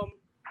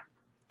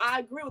 I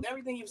agree with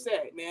everything you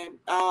said, man.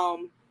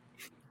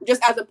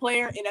 Just as a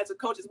player and as a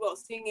coach as well,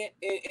 seeing it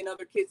in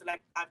other kids that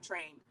I've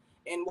trained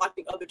and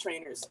watching other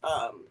trainers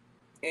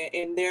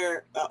in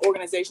their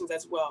organizations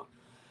as well.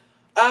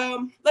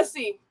 Let's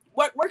see.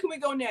 Where can we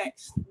go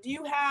next?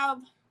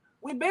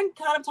 We've been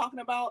kind of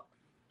talking about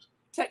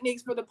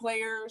techniques for the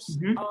players.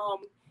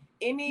 Mm-hmm.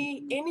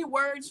 Any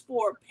words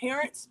for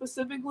parents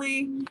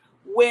specifically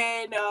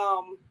when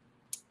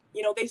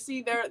they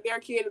see their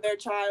kid or their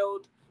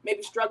child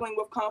maybe struggling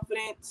with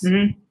confidence?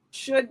 Mm-hmm.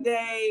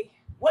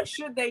 What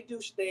should they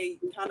do? Should they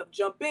kind of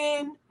jump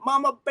in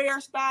mama bear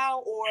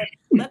style or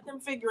let them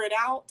figure it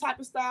out type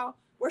of style?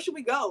 Where should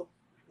we go?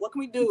 What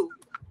can we do?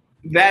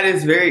 That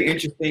is very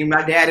interesting.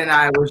 My dad and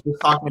I was just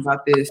talking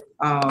about this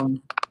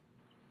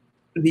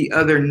the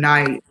other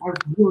night. I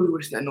really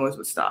wish that noise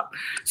would stop.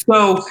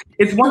 So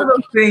it's one of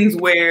those things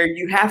where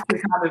you have to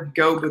kind of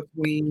go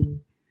between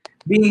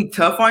being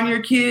tough on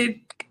your kid,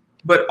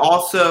 but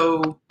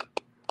also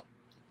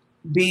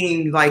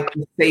being like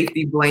the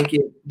safety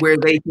blanket where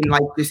they can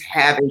like just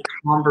have a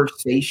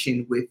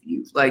conversation with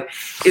you. Like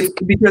it's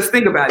because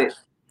think about it.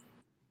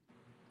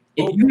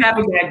 If you have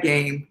a bad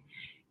game,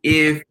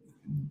 if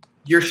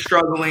you're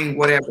struggling,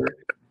 whatever,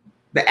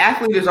 the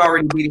athlete is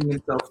already beating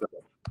themselves up.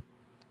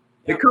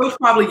 The coach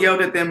probably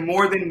yelled at them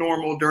more than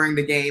normal during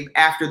the game,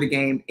 after the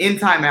game, in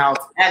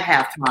timeouts, at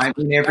halftime,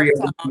 in every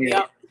other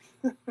minute.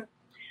 Yep.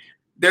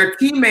 Their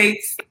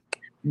teammates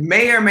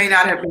may or may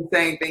not have been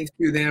saying things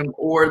to them,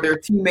 or their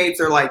teammates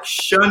are like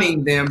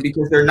shunning them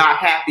because they're not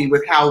happy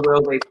with how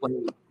well they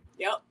played.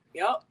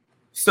 Yep.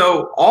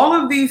 So all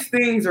of these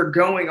things are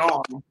going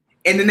on,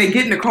 and then they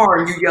get in the car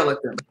and you yell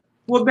at them.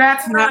 Well,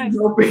 that's not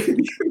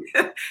helping.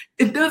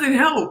 It doesn't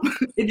help.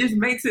 It just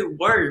makes it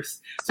worse.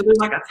 So there's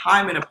like a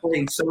time and a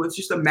place. So it's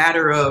just a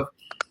matter of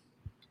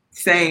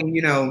saying,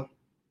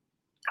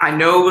 I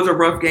know it was a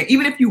rough game.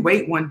 Even if you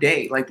wait one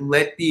day, like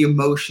let the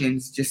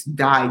emotions just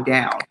die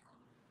down.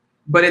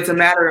 But it's a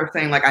matter of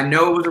saying, like, I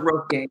know it was a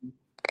rough game.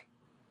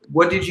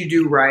 What did you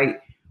do right?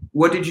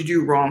 What did you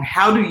do wrong?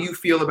 How do you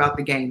feel about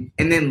the game?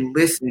 And then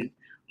listen.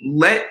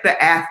 Let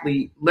the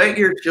athlete, let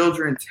your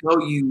children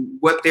tell you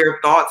what their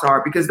thoughts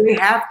are because they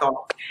have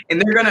thoughts,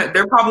 and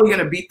they're probably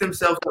gonna beat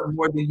themselves up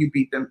more than you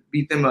beat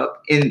them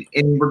up in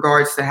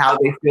regards to how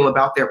they feel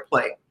about their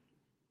play.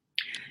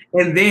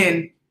 And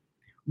then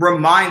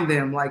remind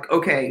them, like,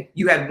 okay,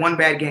 you had one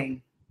bad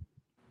game.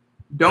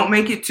 Don't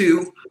make it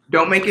 2.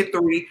 Don't make it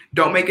 3.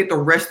 Don't make it the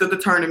rest of the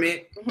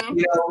tournament. Mm-hmm.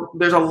 You know,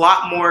 there's a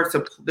lot more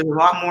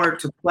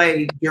to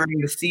play during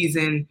the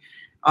season.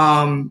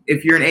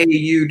 If you're an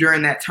AAU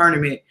during that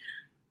tournament,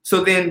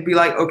 so then be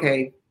like,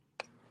 okay,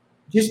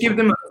 just give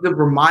them the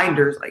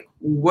reminders. Like,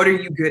 what are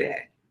you good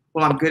at?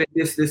 Well, I'm good at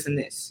this, this, and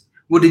this.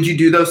 Well, did you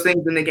do those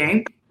things in the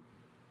game?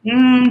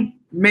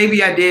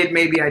 Maybe I did.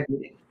 Maybe I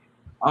didn't.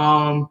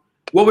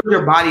 What was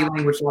your body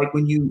language like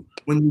when you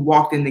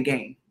walked in the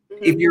game?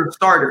 Mm-hmm. If you're a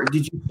starter,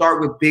 did you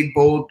start with big,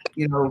 bold,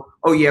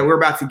 oh yeah, we're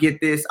about to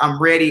get this.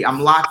 I'm ready. I'm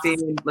locked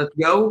in. Let's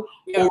go.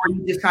 Yeah. Or were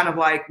you just kind of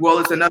like, well,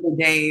 it's another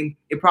game.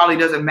 It probably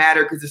doesn't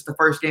matter because it's the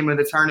first game of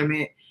the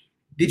tournament.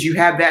 Did you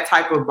have that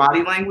type of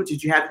body language?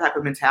 Did you have that type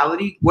of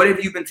mentality? What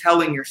have you been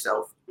telling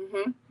yourself?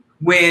 Mm-hmm.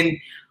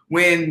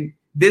 When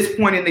this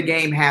point in the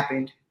game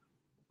happened,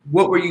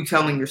 what were you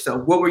telling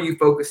yourself? What were you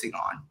focusing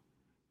on?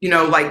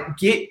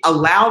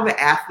 Allow the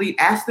athlete,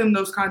 ask them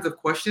those kinds of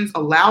questions,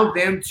 allow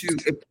them to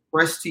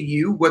express to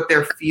you what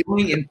they're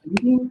feeling and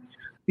thinking,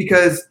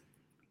 because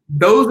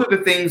those are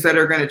the things that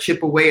are going to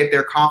chip away at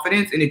their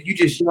confidence. And if you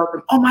just yell at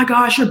them, oh my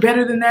gosh, you're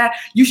better than that.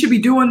 You should be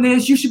doing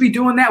this. You should be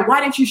doing that.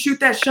 Why didn't you shoot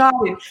that shot?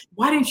 And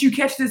why didn't you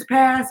catch this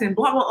pass? And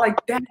blah, blah,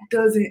 like that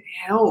doesn't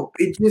help.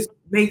 It just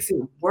makes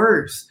it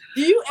worse.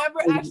 Do you ever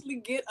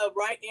actually get a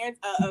right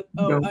answer,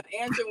 an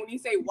answer when you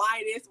say,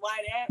 why this, why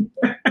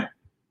that?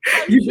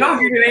 You don't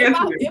get an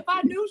answer. If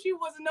I knew she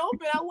wasn't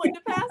open, I wouldn't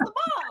have passed the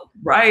ball.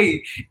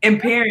 Right.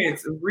 And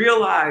parents,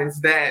 realize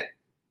that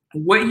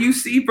what you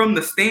see from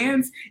the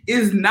stands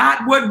is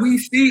not what we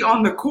see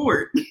on the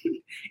court.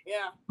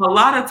 Yeah. A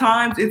lot of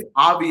times it's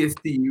obvious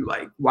to you,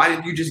 like, why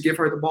didn't you just give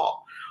her the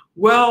ball?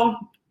 Well,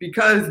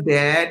 because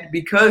dad,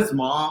 because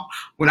mom,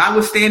 when I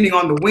was standing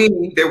on the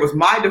wing, there was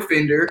my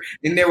defender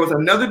and there was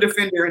another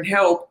defender in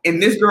help,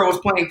 and this girl was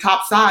playing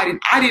top side,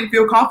 and I didn't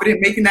feel confident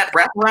making that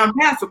wraparound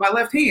pass with my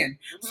left hand.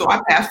 Mm-hmm. So I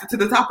passed it to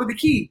the top of the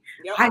key.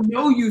 Yep. I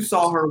know you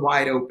saw her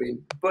wide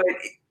open, but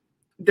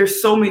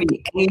there's so many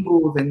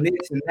angles and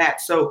this and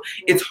that. So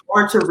it's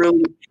hard to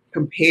really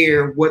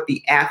compare what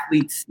the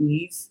athlete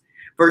sees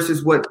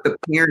versus what the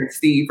parents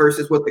see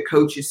versus what the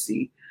coaches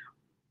see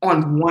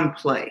on one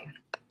play.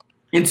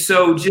 And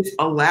so just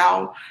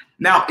allow.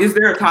 Now, is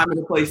there a time and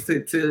a place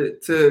to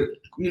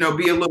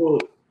be a little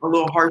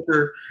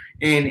harsher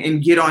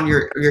and get on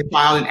your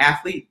child and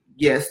athlete?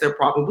 Yes, there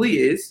probably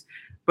is,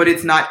 but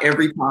it's not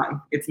every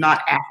time. It's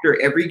not after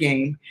every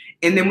game.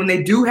 And then when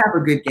they do have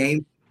a good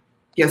game,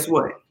 guess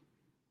what?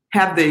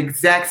 Have the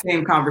exact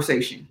same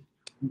conversation.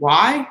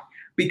 Why?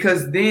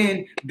 Because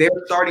then they're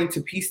starting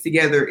to piece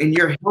together, and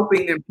you're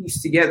helping them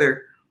piece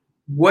together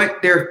what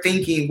they're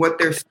thinking, what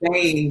they're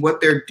saying, what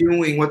they're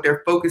doing, what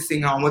they're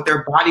focusing on, what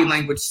their body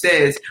language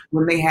says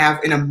when they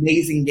have an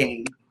amazing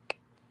game.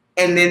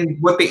 And then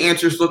what the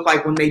answers look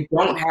like when they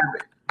don't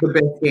have the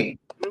best game.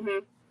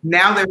 Mm-hmm.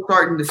 Now they're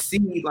starting to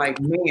see, like,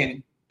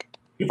 man,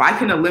 if I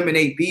can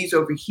eliminate these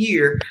over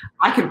here,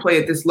 I can play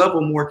at this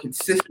level more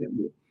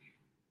consistently.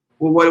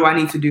 Well, what do I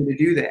need to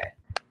do that?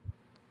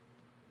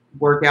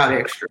 Work out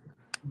extra,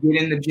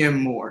 get in the gym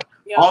more.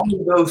 Yep. All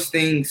of those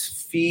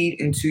things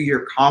feed into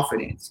your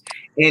confidence.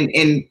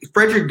 And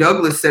Frederick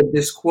Douglass said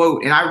this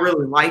quote, and I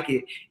really like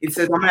it. It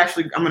says, I'm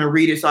going to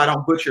read it so I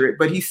don't butcher it.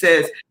 But he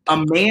says,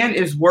 a man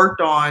is worked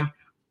upon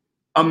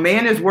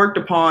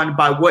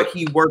by what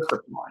he works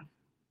upon.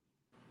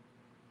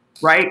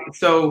 Right?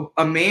 So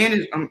a man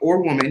is,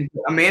 or woman,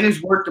 a man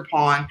is worked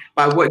upon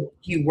by what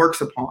he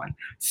works upon.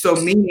 So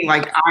meaning,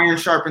 like, iron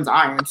sharpens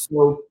iron.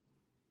 So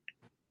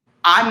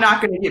I'm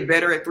not going to get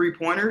better at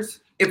 3-pointers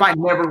if I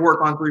never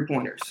work on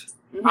 3-pointers.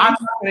 Mm-hmm. I'm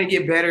not going to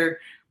get better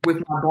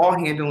with my ball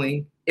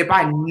handling if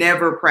I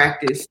never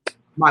practice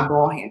my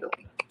ball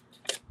handling.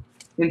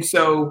 And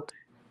so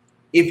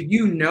if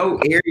you know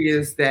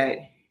areas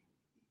that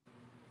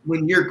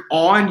when you're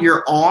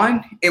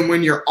on, and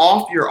when you're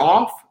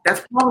off,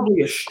 that's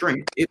probably a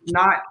strength. It's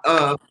not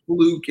a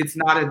fluke. It's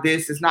not a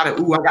this. It's not a,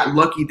 ooh, I got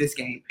lucky this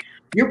game.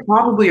 You're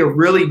probably a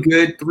really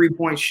good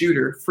 3-point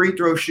shooter, free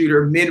throw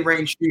shooter,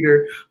 mid-range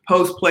shooter,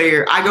 post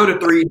player. I go to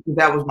 3 because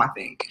that was my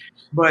thing.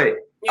 But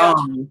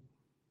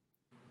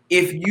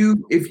if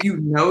you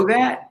know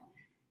that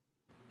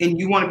and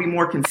you want to be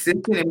more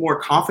consistent and more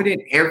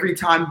confident every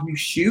time you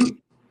shoot,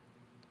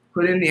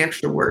 put in the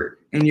extra work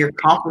and your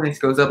confidence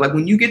goes up. Like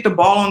when you get the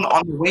ball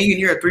on the wing and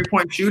you're a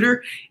 3-point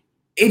shooter,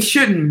 it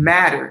shouldn't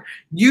matter.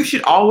 You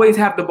should always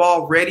have the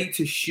ball ready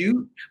to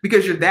shoot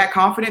because you're that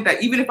confident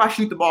that even if I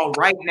shoot the ball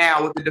right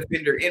now with the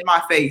defender in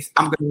my face,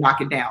 I'm going to knock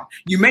it down.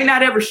 You may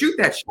not ever shoot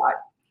that shot,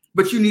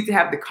 but you need to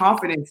have the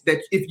confidence that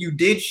if you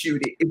did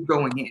shoot it, it's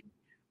going in.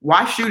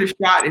 Why shoot a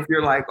shot if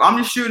you're like, I'm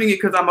just shooting it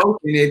because I'm open.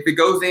 If it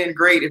goes in,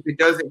 great. If it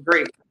doesn't,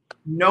 great.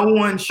 No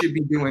one should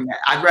be doing that.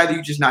 I'd rather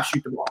you just not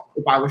shoot the ball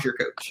if I was your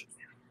coach.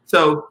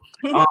 So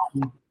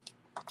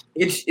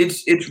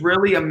it's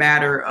really a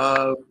matter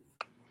of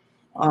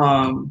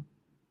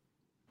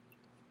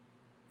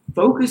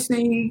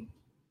focusing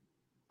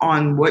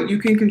on what you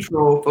can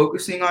control,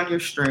 focusing on your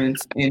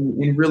strengths,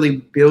 and really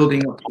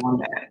building upon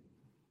that.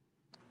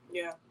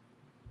 Yeah.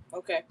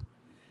 Okay.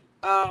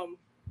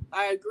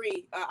 I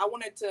agree. I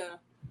wanted to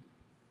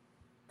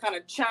kind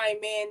of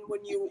chime in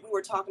when we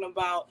were talking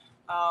about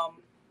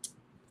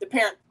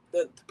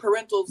the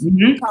parental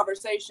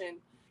conversation.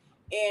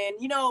 And,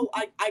 you know,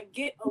 I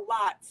get a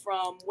lot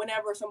from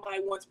whenever somebody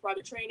wants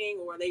private training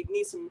or they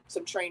need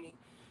some training.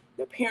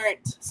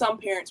 Some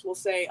parents will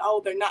say,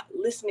 oh, they're not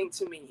listening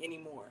to me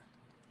anymore.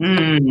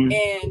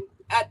 And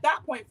at that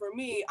point for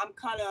me, I'm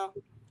kind of,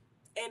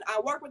 and I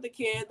work with the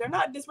kid. They're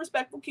not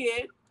disrespectful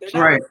kid. They're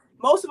not, right.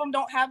 Most of them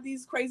don't have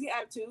these crazy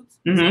attitudes.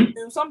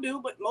 Some do,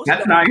 but most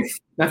That's of them. Nice.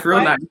 That's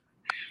real nice.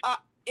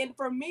 And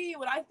for me,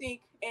 what I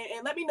think,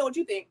 and let me know what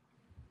you think.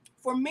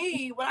 For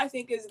me, what I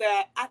think is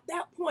that at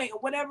that point,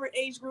 whatever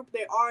age group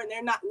they are, and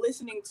they're not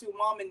listening to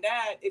mom and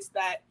dad, it's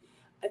that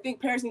I think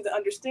parents need to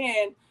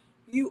understand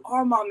you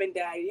are mom and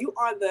dad. You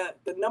are the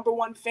number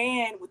one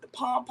fan with the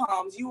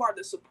pom-poms. You are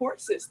the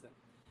support system.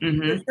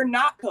 You're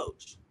not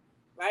coach,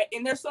 right?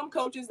 And there's some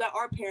coaches that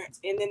are parents,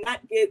 and then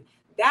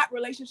that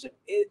relationship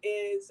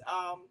is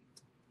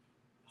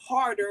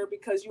harder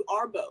because you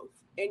are both,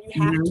 and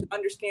you have to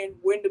understand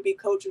when to be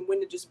coach and when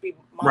to just be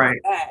mom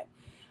and dad.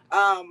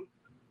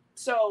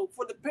 So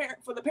for the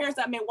parents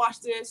that may watch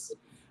this,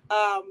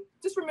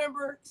 just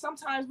remember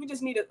sometimes we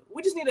just need a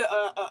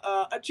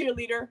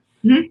cheerleader.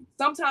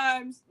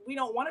 Sometimes we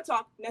don't want to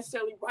talk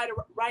necessarily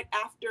right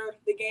after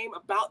the game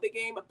about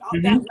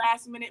that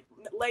last minute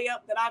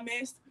layup that I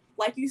missed.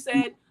 Like you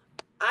said,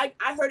 I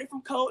heard it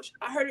from coach.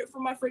 I heard it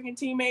from my freaking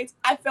teammates.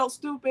 I felt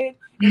stupid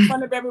in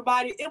front of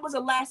everybody. It was a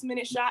last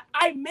minute shot.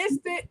 I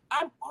missed it.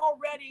 I'm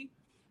already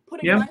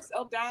putting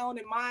myself down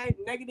and my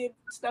negative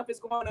stuff is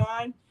going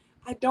on.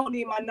 I don't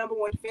need my number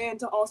one fan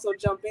to also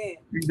jump in.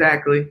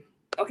 Exactly.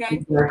 Okay.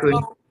 Exactly.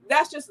 So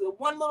that's just the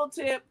one little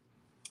tip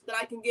that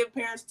I can give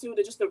parents to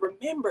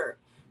remember.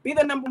 Be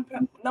the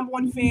number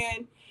one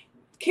fan.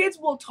 Kids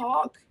will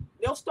talk.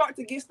 They'll start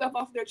to get stuff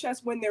off their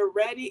chest when they're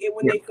ready and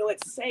when they feel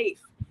it's safe.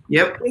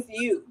 With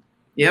you.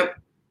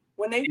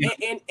 When they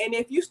and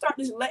if you start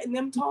just letting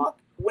them talk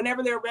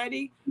whenever they're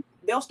ready,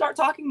 they'll start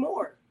talking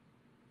more.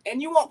 And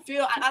you won't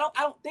feel. I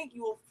don't think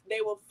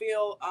they will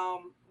feel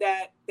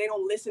that they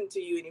don't listen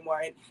to you anymore.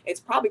 And it's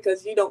probably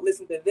because you don't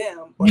listen to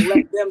them or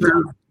let them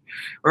talk.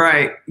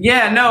 Right.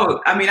 Yeah.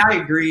 No. I mean, I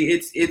agree.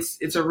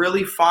 It's a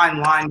really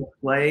fine line to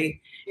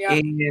play. Yeah.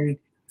 And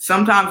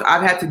sometimes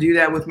I've had to do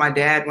that with my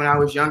dad when I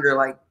was younger.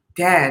 Like,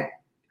 Dad,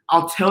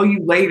 I'll tell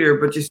you later,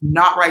 but just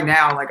not right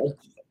now. Like,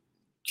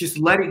 just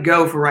let it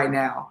go for right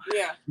now.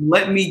 Yeah.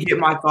 Let me get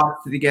my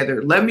thoughts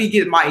together. Let me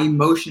get my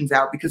emotions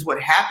out, because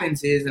what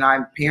happens is,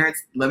 and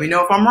parents, let me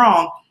know if I'm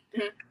wrong.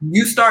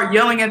 You start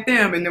yelling at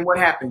them, and then what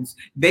happens?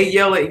 They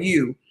yell at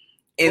you,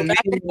 and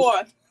back and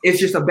forth. It's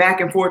just a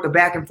back and forth,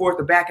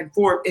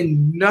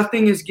 and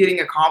nothing is getting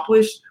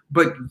accomplished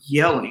but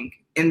yelling.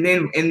 And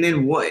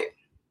then what?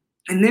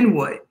 And then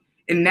what?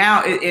 And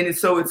now,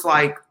 so it's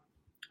like,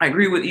 I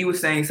agree with what you were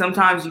saying.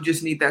 Sometimes you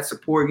just need that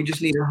support. You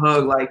just need a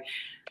hug. Like,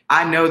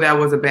 I know that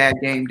was a bad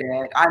game,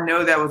 Dad. I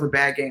know that was a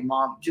bad game,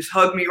 Mom. Just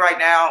hug me right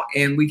now,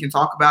 and we can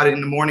talk about it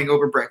in the morning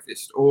over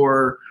breakfast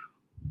or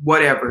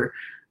whatever.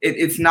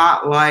 It's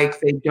not like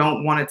they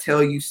don't want to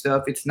tell you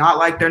stuff. It's not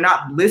like they're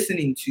not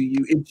listening to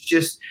you. It's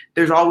just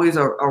there's always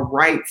a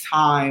right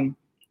time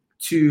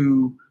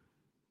to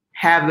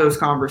have those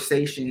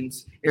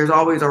conversations. There's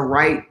always a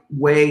right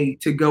way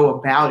to go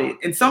about it.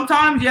 And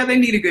sometimes, they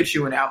need a good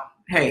chewing out.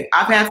 Hey,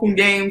 I've had some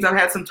games, I've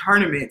had some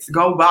tournaments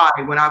go by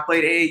when I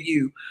played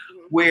AAU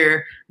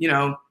where,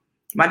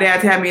 my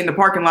dad's had me in the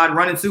parking lot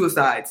running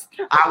suicides.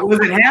 I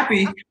wasn't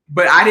happy,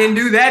 but I didn't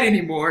do that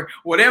anymore.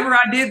 Whatever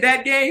I did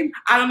that game,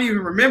 I don't even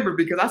remember,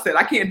 because I said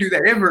I can't do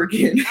that ever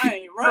again. I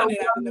ain't running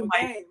after no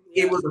game.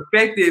 It was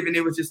effective, and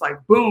it was just like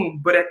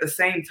boom. But at the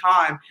same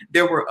time,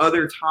 there were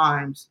other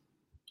times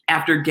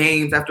after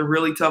games, after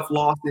really tough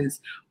losses,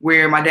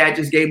 where my dad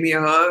just gave me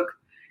a hug,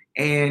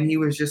 and he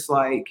was just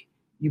like,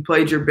 "You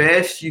played your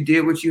best. You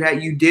did what you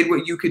had. You did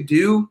what you could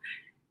do."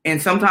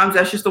 And sometimes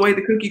that's just the way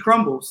the cookie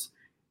crumbles.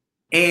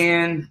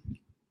 And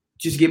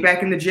just get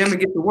back in the gym and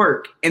get to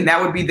work. And that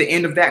would be the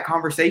end of that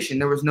conversation.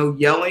 There was no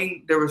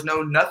yelling. There was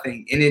no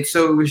nothing. And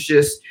so it was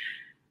just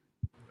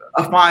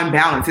a fine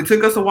balance. It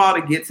took us a while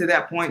to get to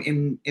that point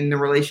in the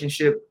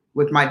relationship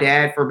with my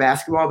dad for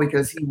basketball,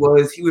 because he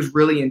was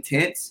really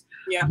intense.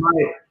 Yeah.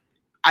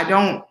 But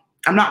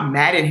I'm not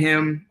mad at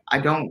him. I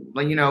don't,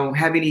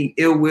 have any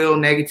ill will,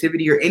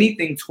 negativity, or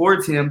anything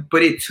towards him.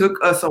 But it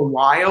took us a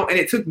while, and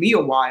it took me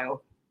a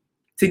while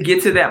to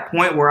get to that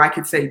point where I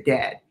could say,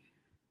 Dad,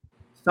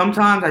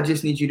 sometimes I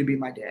just need you to be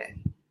my dad.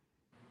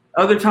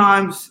 Other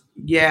times,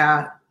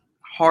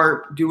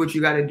 heart, do what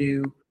you got to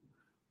do.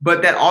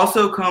 But that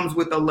also comes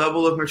with a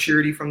level of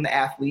maturity from the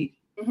athlete.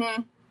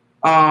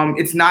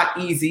 It's not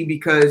easy,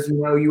 because,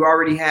 you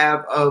already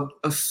have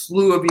a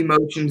slew of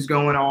emotions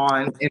going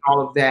on and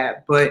all of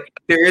that. But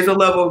there is a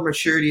level of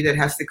maturity that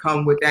has to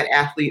come with that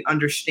athlete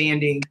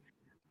understanding,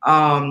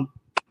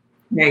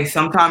 hey,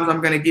 sometimes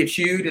I'm going to get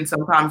chewed and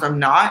sometimes I'm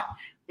not.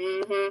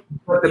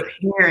 But the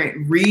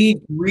parent,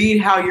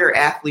 read how your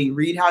athlete,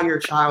 read how your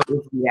child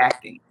is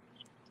reacting.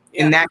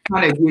 And that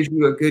kind of gives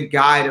you a good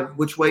guide of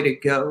which way to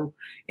go.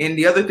 And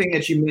the other thing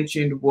that you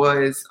mentioned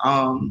was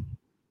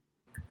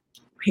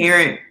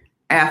parent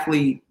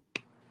athlete,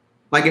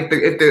 like if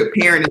the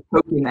parent is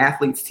coaching the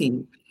athlete's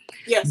team.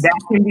 Yes. That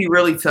can be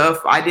really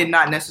tough. I did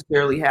not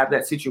necessarily have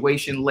that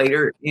situation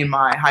later in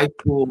my high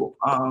school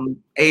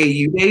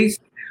AAU days,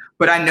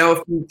 but I know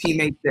a few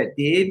teammates that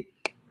did.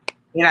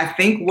 And I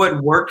think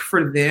what worked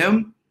for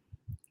them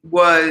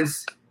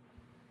was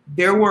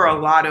there were a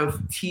lot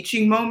of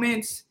teaching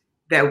moments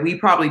that we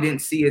probably didn't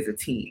see as a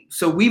team.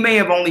 So we may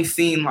have only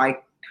seen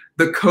like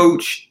the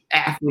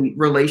coach-athlete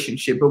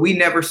relationship, but we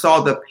never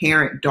saw the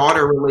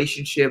parent-daughter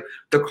relationship,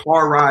 the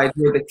car rides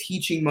where the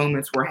teaching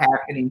moments were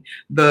happening,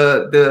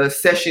 the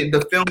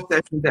film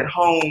sessions at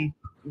home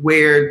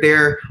where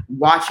they're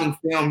watching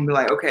film and be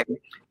like, okay,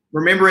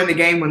 remember in the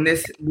game when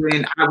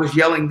I was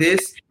yelling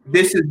this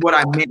is what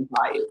I meant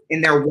by it.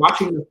 And they're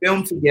watching the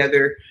film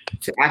together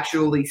to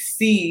actually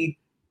see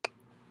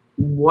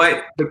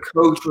what the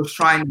coach was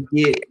trying to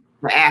get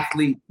the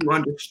athlete to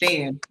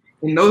understand.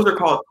 And those are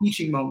called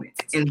teaching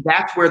moments. And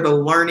that's where the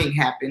learning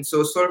happens.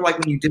 So it's sort of like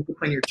when you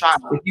discipline your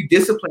child. If you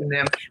discipline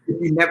them,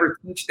 if you never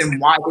teach them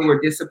why they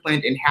were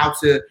disciplined and how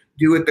to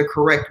do it the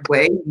correct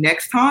way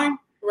next time,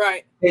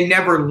 right, they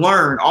never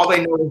learn. All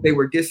they know is they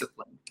were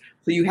disciplined.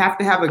 So you have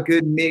to have a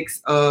good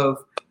mix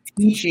of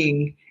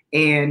teaching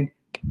and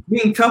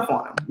being tough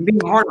on them, being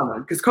hard on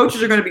them, because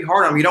coaches are going to be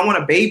hard on them. You don't want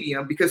to baby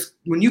them, because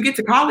when you get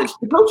to college,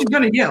 the coach is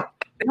going to yell.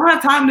 They don't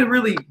have time to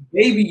really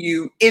baby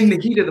you in the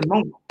heat of the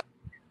moment.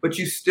 But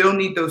you still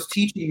need those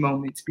teaching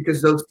moments,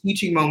 because those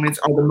teaching moments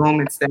are the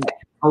moments that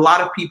a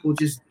lot of people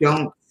just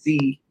don't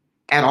see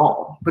at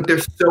all. But they're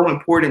so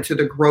important to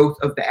the growth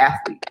of the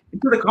athlete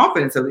and to the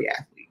confidence of the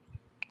athlete.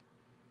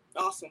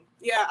 Awesome.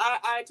 Yeah,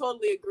 I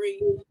totally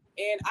agree.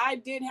 And I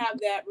did have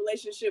that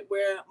relationship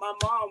where my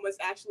mom was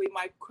actually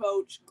my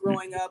coach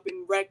growing up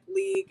in rec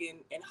league and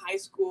in high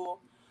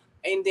school.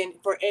 And then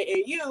for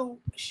AAU,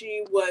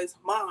 she was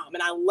mom,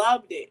 and I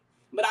loved it.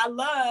 But I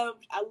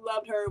loved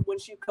her when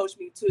she coached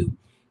me too.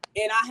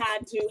 And I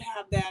had to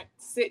have that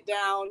sit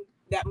down,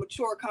 that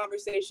mature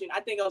conversation.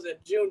 I think I was a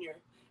junior,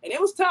 and it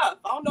was tough.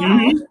 I don't know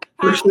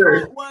how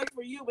it was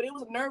for you, but it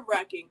was nerve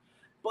wracking.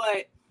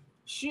 But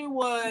she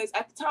was,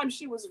 at the time,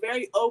 she was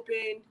very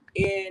open,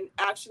 and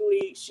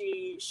actually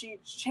she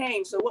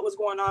changed. So what was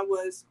going on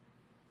was,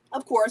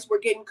 of course, we're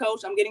getting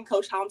coached. I'm getting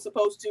coached how I'm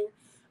supposed to.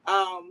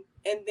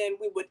 And then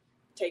we would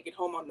take it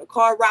home on the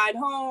car ride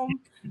home,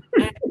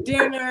 at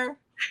dinner,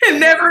 and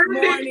never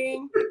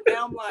morning. And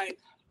I'm like,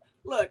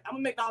 look, I'm a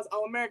McDonald's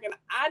All-American.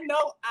 I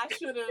know I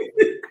should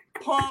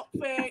have pump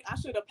fake. I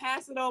should have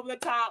passed it over the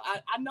top.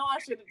 I know I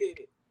should have did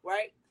it,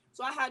 right?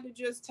 So I had to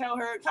just tell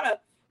her, kind of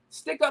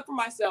stick up for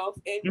myself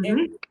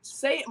and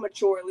say it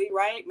maturely,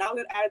 right? Not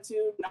with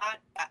attitude, not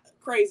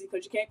crazy,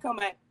 because you can't come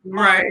at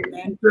mom. Right.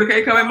 You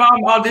can't come at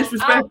mom all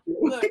disrespectful.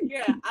 Look,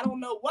 yeah, I don't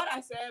know what I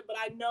said, but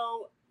I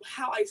know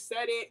how I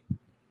said it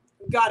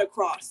got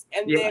across.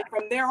 And then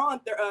from there on,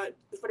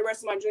 for the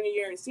rest of my junior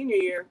year and senior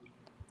year,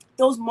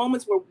 those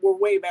moments were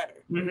way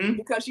better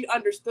because she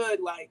understood,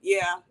 like,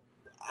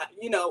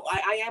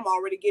 I am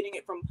already getting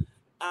it from,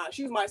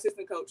 she was my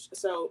assistant coach.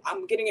 So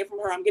I'm getting it from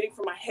her. I'm getting it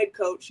from my head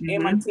coach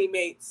and my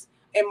teammates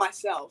and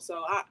myself.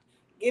 So I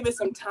give it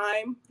some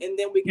time, and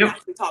then we can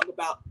actually talk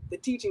about the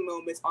teaching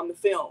moments on the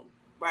film.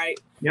 Right.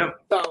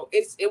 Yep. So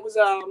it was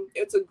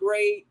a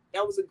great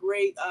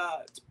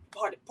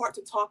part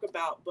to talk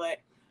about, but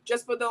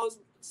just for those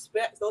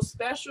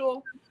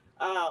special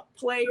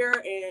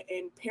player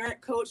and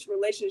parent coach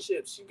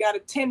relationships, you got to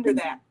tender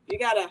that. You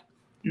got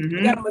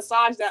to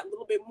massage that a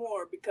little bit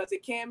more, because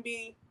it can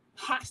be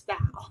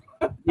hostile.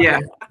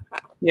 Yeah.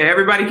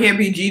 Everybody can't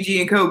be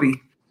Gigi and Kobe.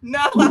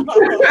 No.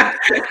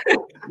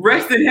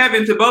 Rest in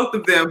heaven to both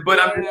of them. But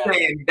I'm just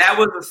saying, that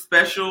was a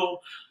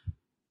special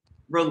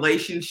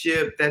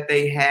relationship that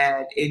they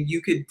had, and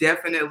you could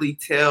definitely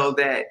tell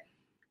that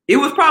it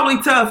was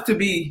probably tough to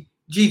be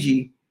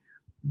Gigi,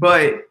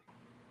 but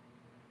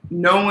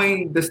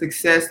knowing the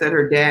success that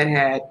her dad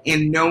had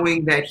and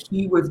knowing that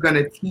he was going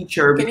to teach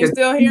her. Can you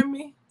still hear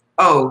me?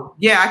 Oh,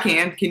 yeah, I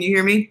can. Can you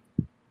hear me?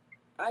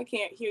 I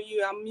can't hear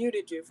you. I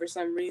muted you for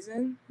some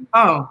reason.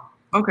 Oh,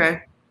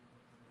 okay.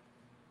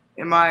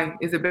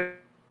 Is it better?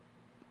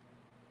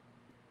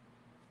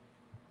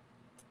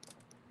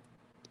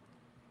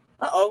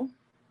 Uh-oh.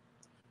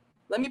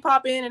 Let me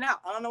pop in and out.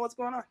 I don't know what's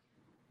going on.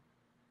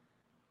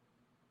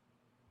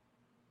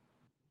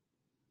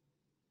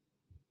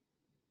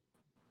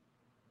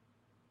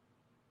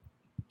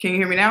 Can you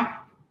hear me now?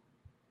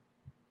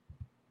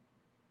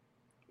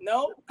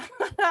 Nope.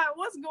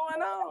 What's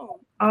going on?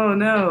 Oh,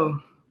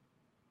 no.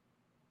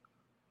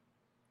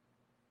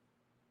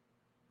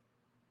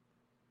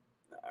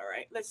 All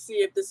right. Let's see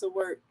if this will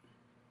work.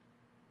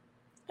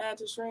 Add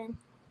to stream.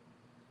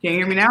 Can you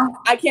hear me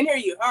now? I can hear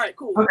you. All right,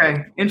 cool.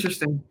 Okay,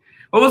 interesting.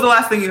 What was the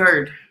last thing you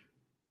heard?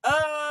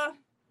 I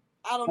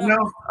don't know.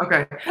 No?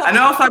 Okay. I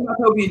know I was talking about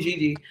Kobe and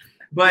Gigi,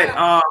 but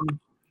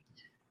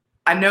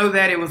I know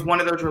that it was one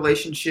of those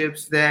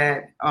relationships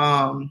that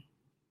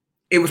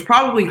it was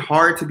probably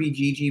hard to be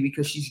Gigi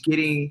because she's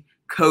getting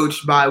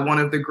coached by one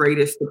of the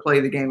greatest to play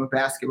the game of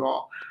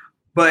basketball.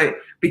 But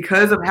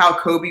because of how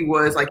Kobe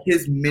was, like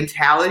his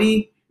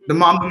mentality, the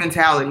Mamba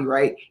mentality,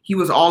 right? He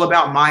was all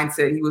about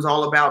mindset. He was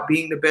all about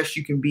being the best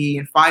you can be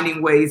and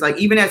finding ways. Like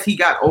even as he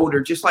got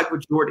older, just like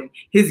with Jordan,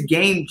 his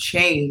game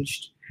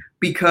changed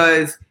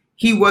because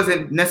he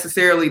wasn't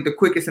necessarily the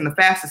quickest and the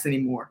fastest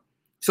anymore.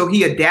 So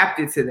he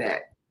adapted to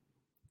that.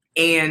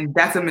 And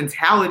that's a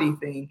mentality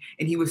thing.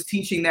 And he was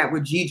teaching that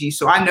with Gigi.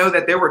 So I know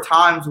that there were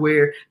times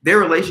where their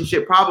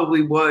relationship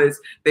probably was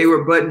they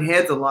were butting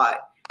heads a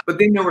lot. But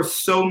then there were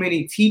so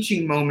many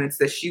teaching moments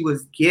that she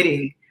was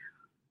getting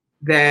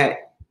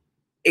that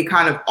it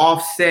kind of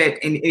offset,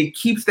 and it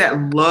keeps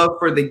that love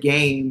for the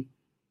game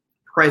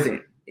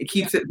present. It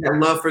keeps that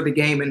love for the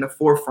game in the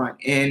forefront.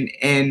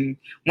 And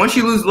once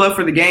you lose love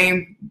for the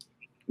game,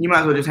 you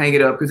might as well just hang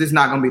it up because it's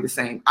not going to be the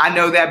same. I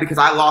know that because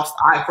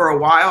for a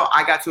while,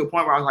 I got to a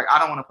point where I was like, I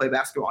don't want to play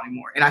basketball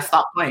anymore. And I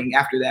stopped playing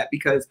after that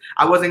because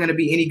I wasn't going to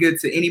be any good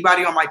to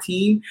anybody on my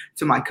team,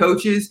 to my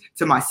coaches,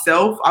 to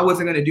myself. I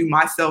wasn't going to do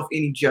myself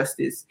any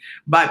justice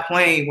by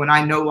playing when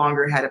I no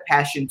longer had a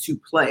passion to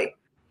play.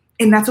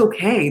 And that's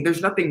okay.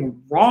 There's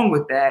nothing wrong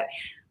with that.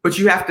 But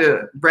you have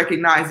to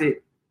recognize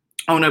it,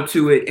 own up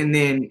to it, and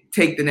then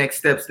take the next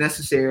steps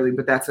necessarily.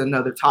 But that's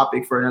another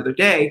topic for another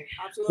day.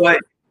 Absolutely. But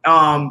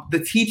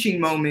the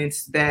teaching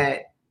moments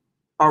that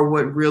are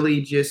what really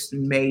just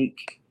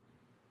make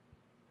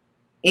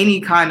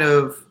any kind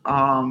of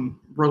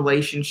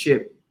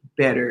relationship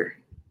better.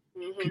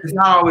 Mm-hmm. It's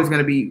not always going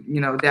to be,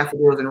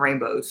 daffodils and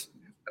rainbows.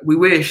 We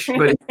wish,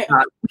 but it's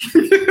not.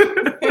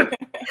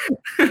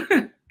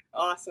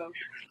 Awesome.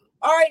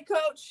 All right,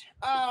 Coach.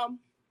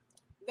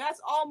 That's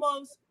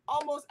almost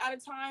out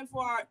of time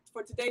for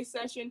today's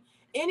session.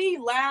 Any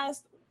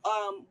last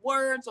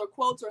words or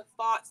quotes or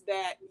thoughts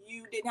that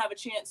you didn't have a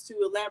chance to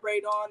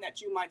elaborate on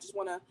that you might just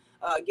want to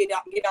get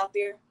out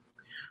there?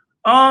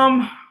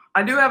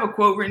 I do have a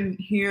quote written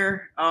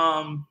here.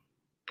 I'll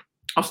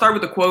start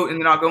with the quote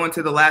and then I'll go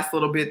into the last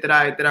little bit that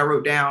I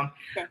wrote down.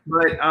 Okay.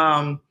 But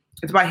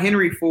it's by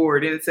Henry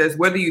Ford, and it says,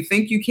 "Whether you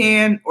think you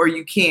can or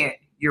you can't,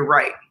 you're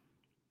right."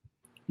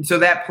 And so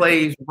that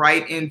plays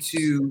right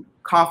into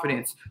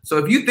confidence. So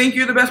if you think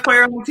you're the best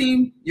player on the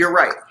team, you're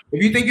right.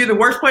 If you think you're the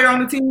worst player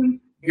on the team,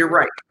 you're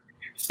right.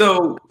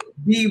 So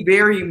be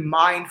very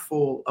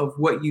mindful of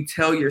what you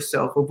tell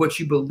yourself, of what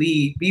you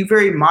believe. Be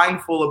very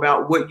mindful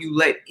about what you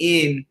let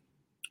in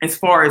as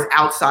far as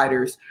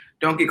outsiders.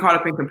 Don't get caught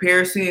up in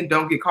comparison.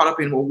 Don't get caught up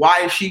in, well,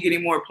 why is she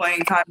getting more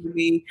playing time than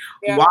me?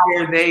 Yeah. Why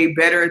are they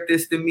better at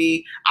this than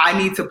me? I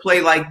need to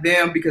play like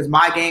them because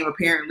my game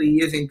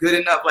apparently isn't good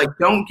enough. Like,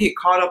 don't get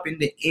caught up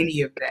into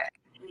any of that.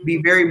 Mm-hmm. Be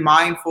very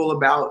mindful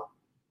about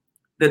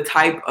the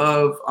type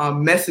of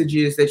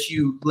messages that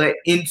you let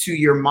into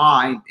your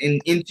mind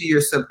and into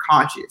your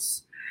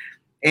subconscious.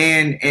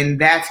 And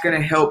that's going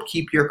to help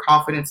keep your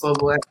confidence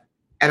level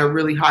at a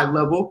really high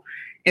level.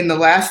 And the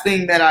last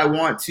thing that I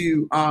want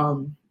to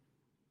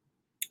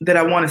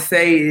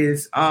say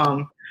is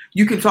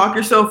you can talk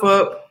yourself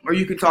up or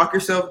you can talk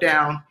yourself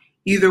down.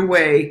 Either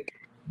way,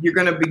 you're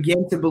going to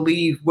begin to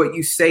believe what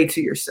you say to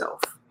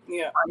yourself.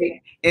 Yeah.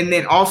 Right? And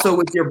then also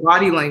with your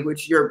body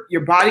language, your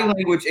body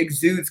language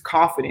exudes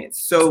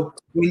confidence. So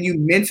when you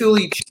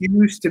mentally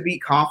choose to be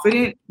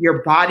confident,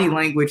 your body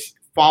language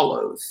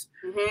follows.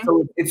 Mm-hmm.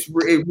 So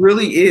it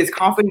really is,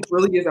 confidence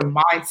really is a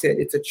mindset.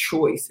 It's a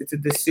choice. It's a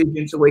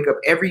decision to wake up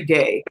every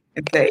day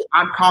and say,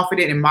 I'm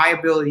confident in my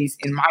abilities,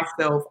 in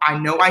myself. I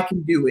know I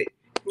can do it.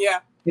 Yeah.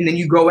 And then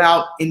you go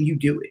out and you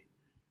do it.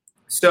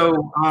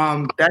 So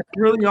that's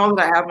really all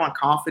that I have on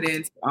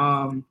confidence.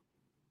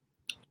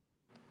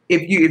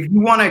 If you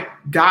want to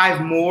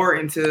dive more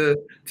into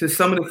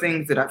some of the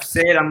things that I've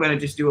said, I'm going to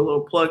just do a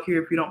little plug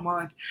here if you don't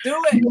mind. Do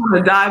it. If you want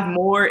to dive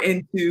more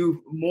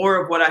into more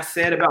of what I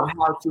said about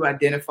how to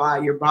identify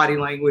your body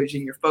language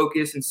and your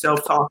focus and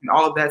self-talk and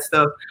all of that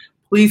stuff,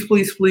 please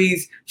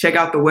check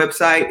out the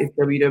website. It's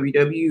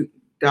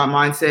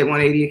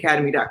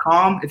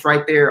www.mindset180academy.com. It's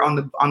right there on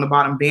the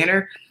bottom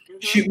banner. Mm-hmm.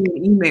 Shoot me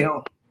an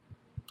email,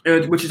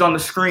 which is on the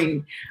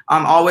screen.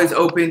 I'm always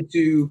open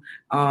to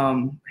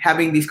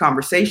having these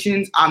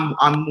conversations. I'm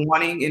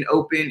wanting and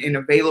open and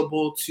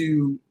available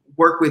to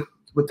work with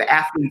the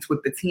athletes,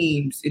 with the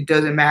teams. It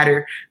doesn't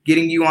matter,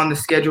 getting you on the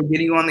schedule,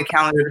 getting you on the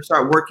calendar to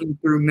start working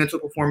through mental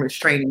performance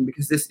training,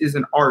 because this is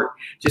an art.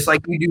 Just like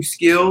you do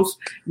skills,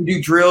 you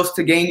do drills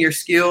to gain your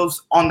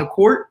skills on the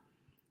court.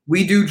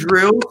 We do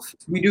drills.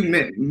 We do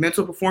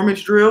mental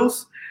performance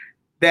drills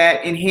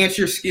that enhance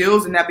your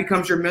skills, and that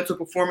becomes your mental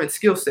performance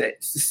skill set.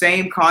 It's the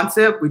same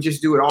concept. We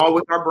just do it all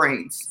with our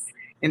brains.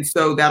 And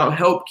so that'll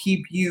help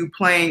keep you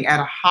playing at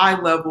a high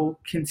level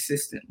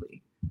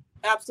consistently.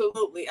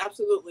 Absolutely.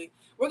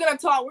 We're going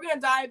to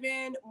dive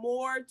in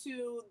more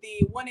to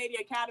the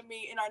 180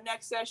 Academy in our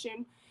next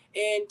session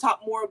and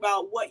talk more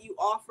about what you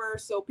offer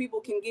so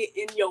people can get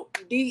in your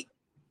deep.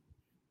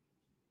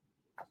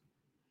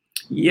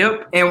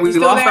 Yep. And we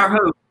lost our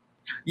host.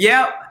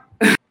 Yep.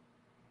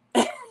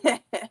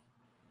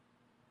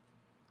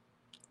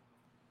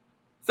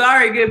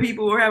 Sorry, good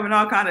people. We're having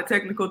all kind of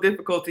technical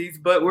difficulties,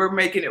 but we're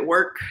making it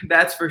work.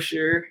 That's for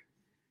sure.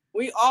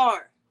 We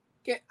are.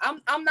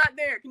 I'm not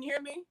there. Can you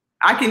hear me?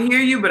 I can hear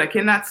you, but I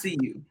cannot see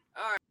you.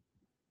 All right.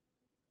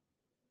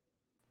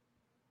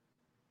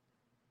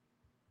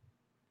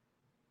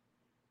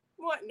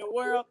 What in the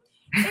world?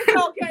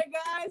 It's okay,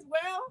 guys.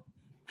 Well,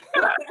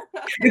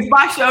 it's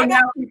my show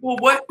now, people.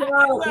 What's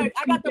up? Look,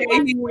 I got the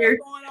black square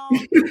going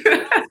on.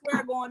 Black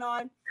square going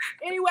on.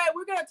 Anyway,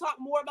 we're gonna talk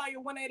more about your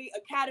 180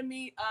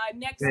 Academy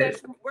next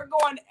session. We're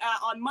going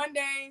on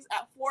Mondays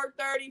at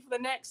 4:30 for the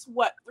next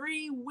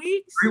 3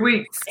 weeks? 3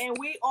 weeks. And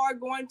we are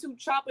going to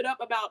chop it up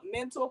about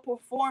mental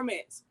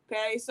performance.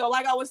 Okay, so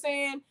like I was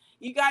saying,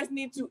 you guys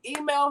need to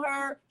email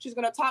her. She's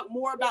gonna talk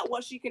more about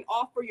what she can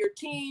offer your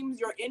teams,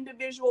 your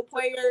individual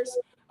players.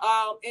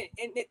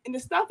 And the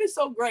stuff is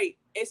so great.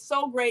 It's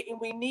so great, and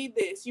we need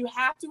this. You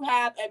have to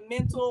have a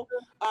mental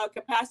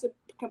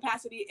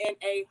capacity and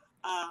a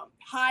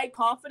high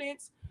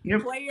confidence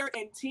player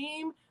and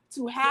team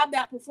to have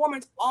that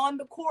performance on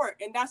the court,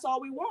 and that's all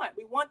we want.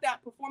 We want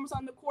that performance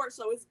on the court,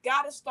 so it's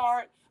got to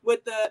start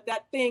with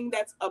that thing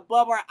that's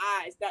above our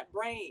eyes, that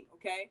brain,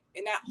 okay,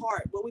 and that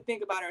heart, what we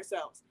think about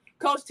ourselves.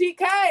 Coach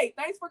TK,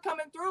 thanks for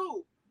coming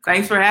through.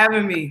 Thanks for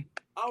having me.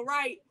 All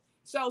right.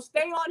 So stay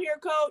on here,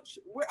 Coach.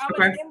 I'm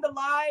going to end the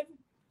live,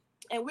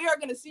 and we are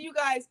going to see you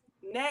guys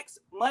next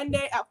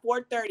Monday at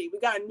 4:30. We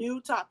got a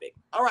new topic.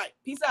 All right.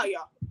 Peace out,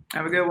 y'all.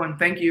 Have a good one.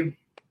 Thank you.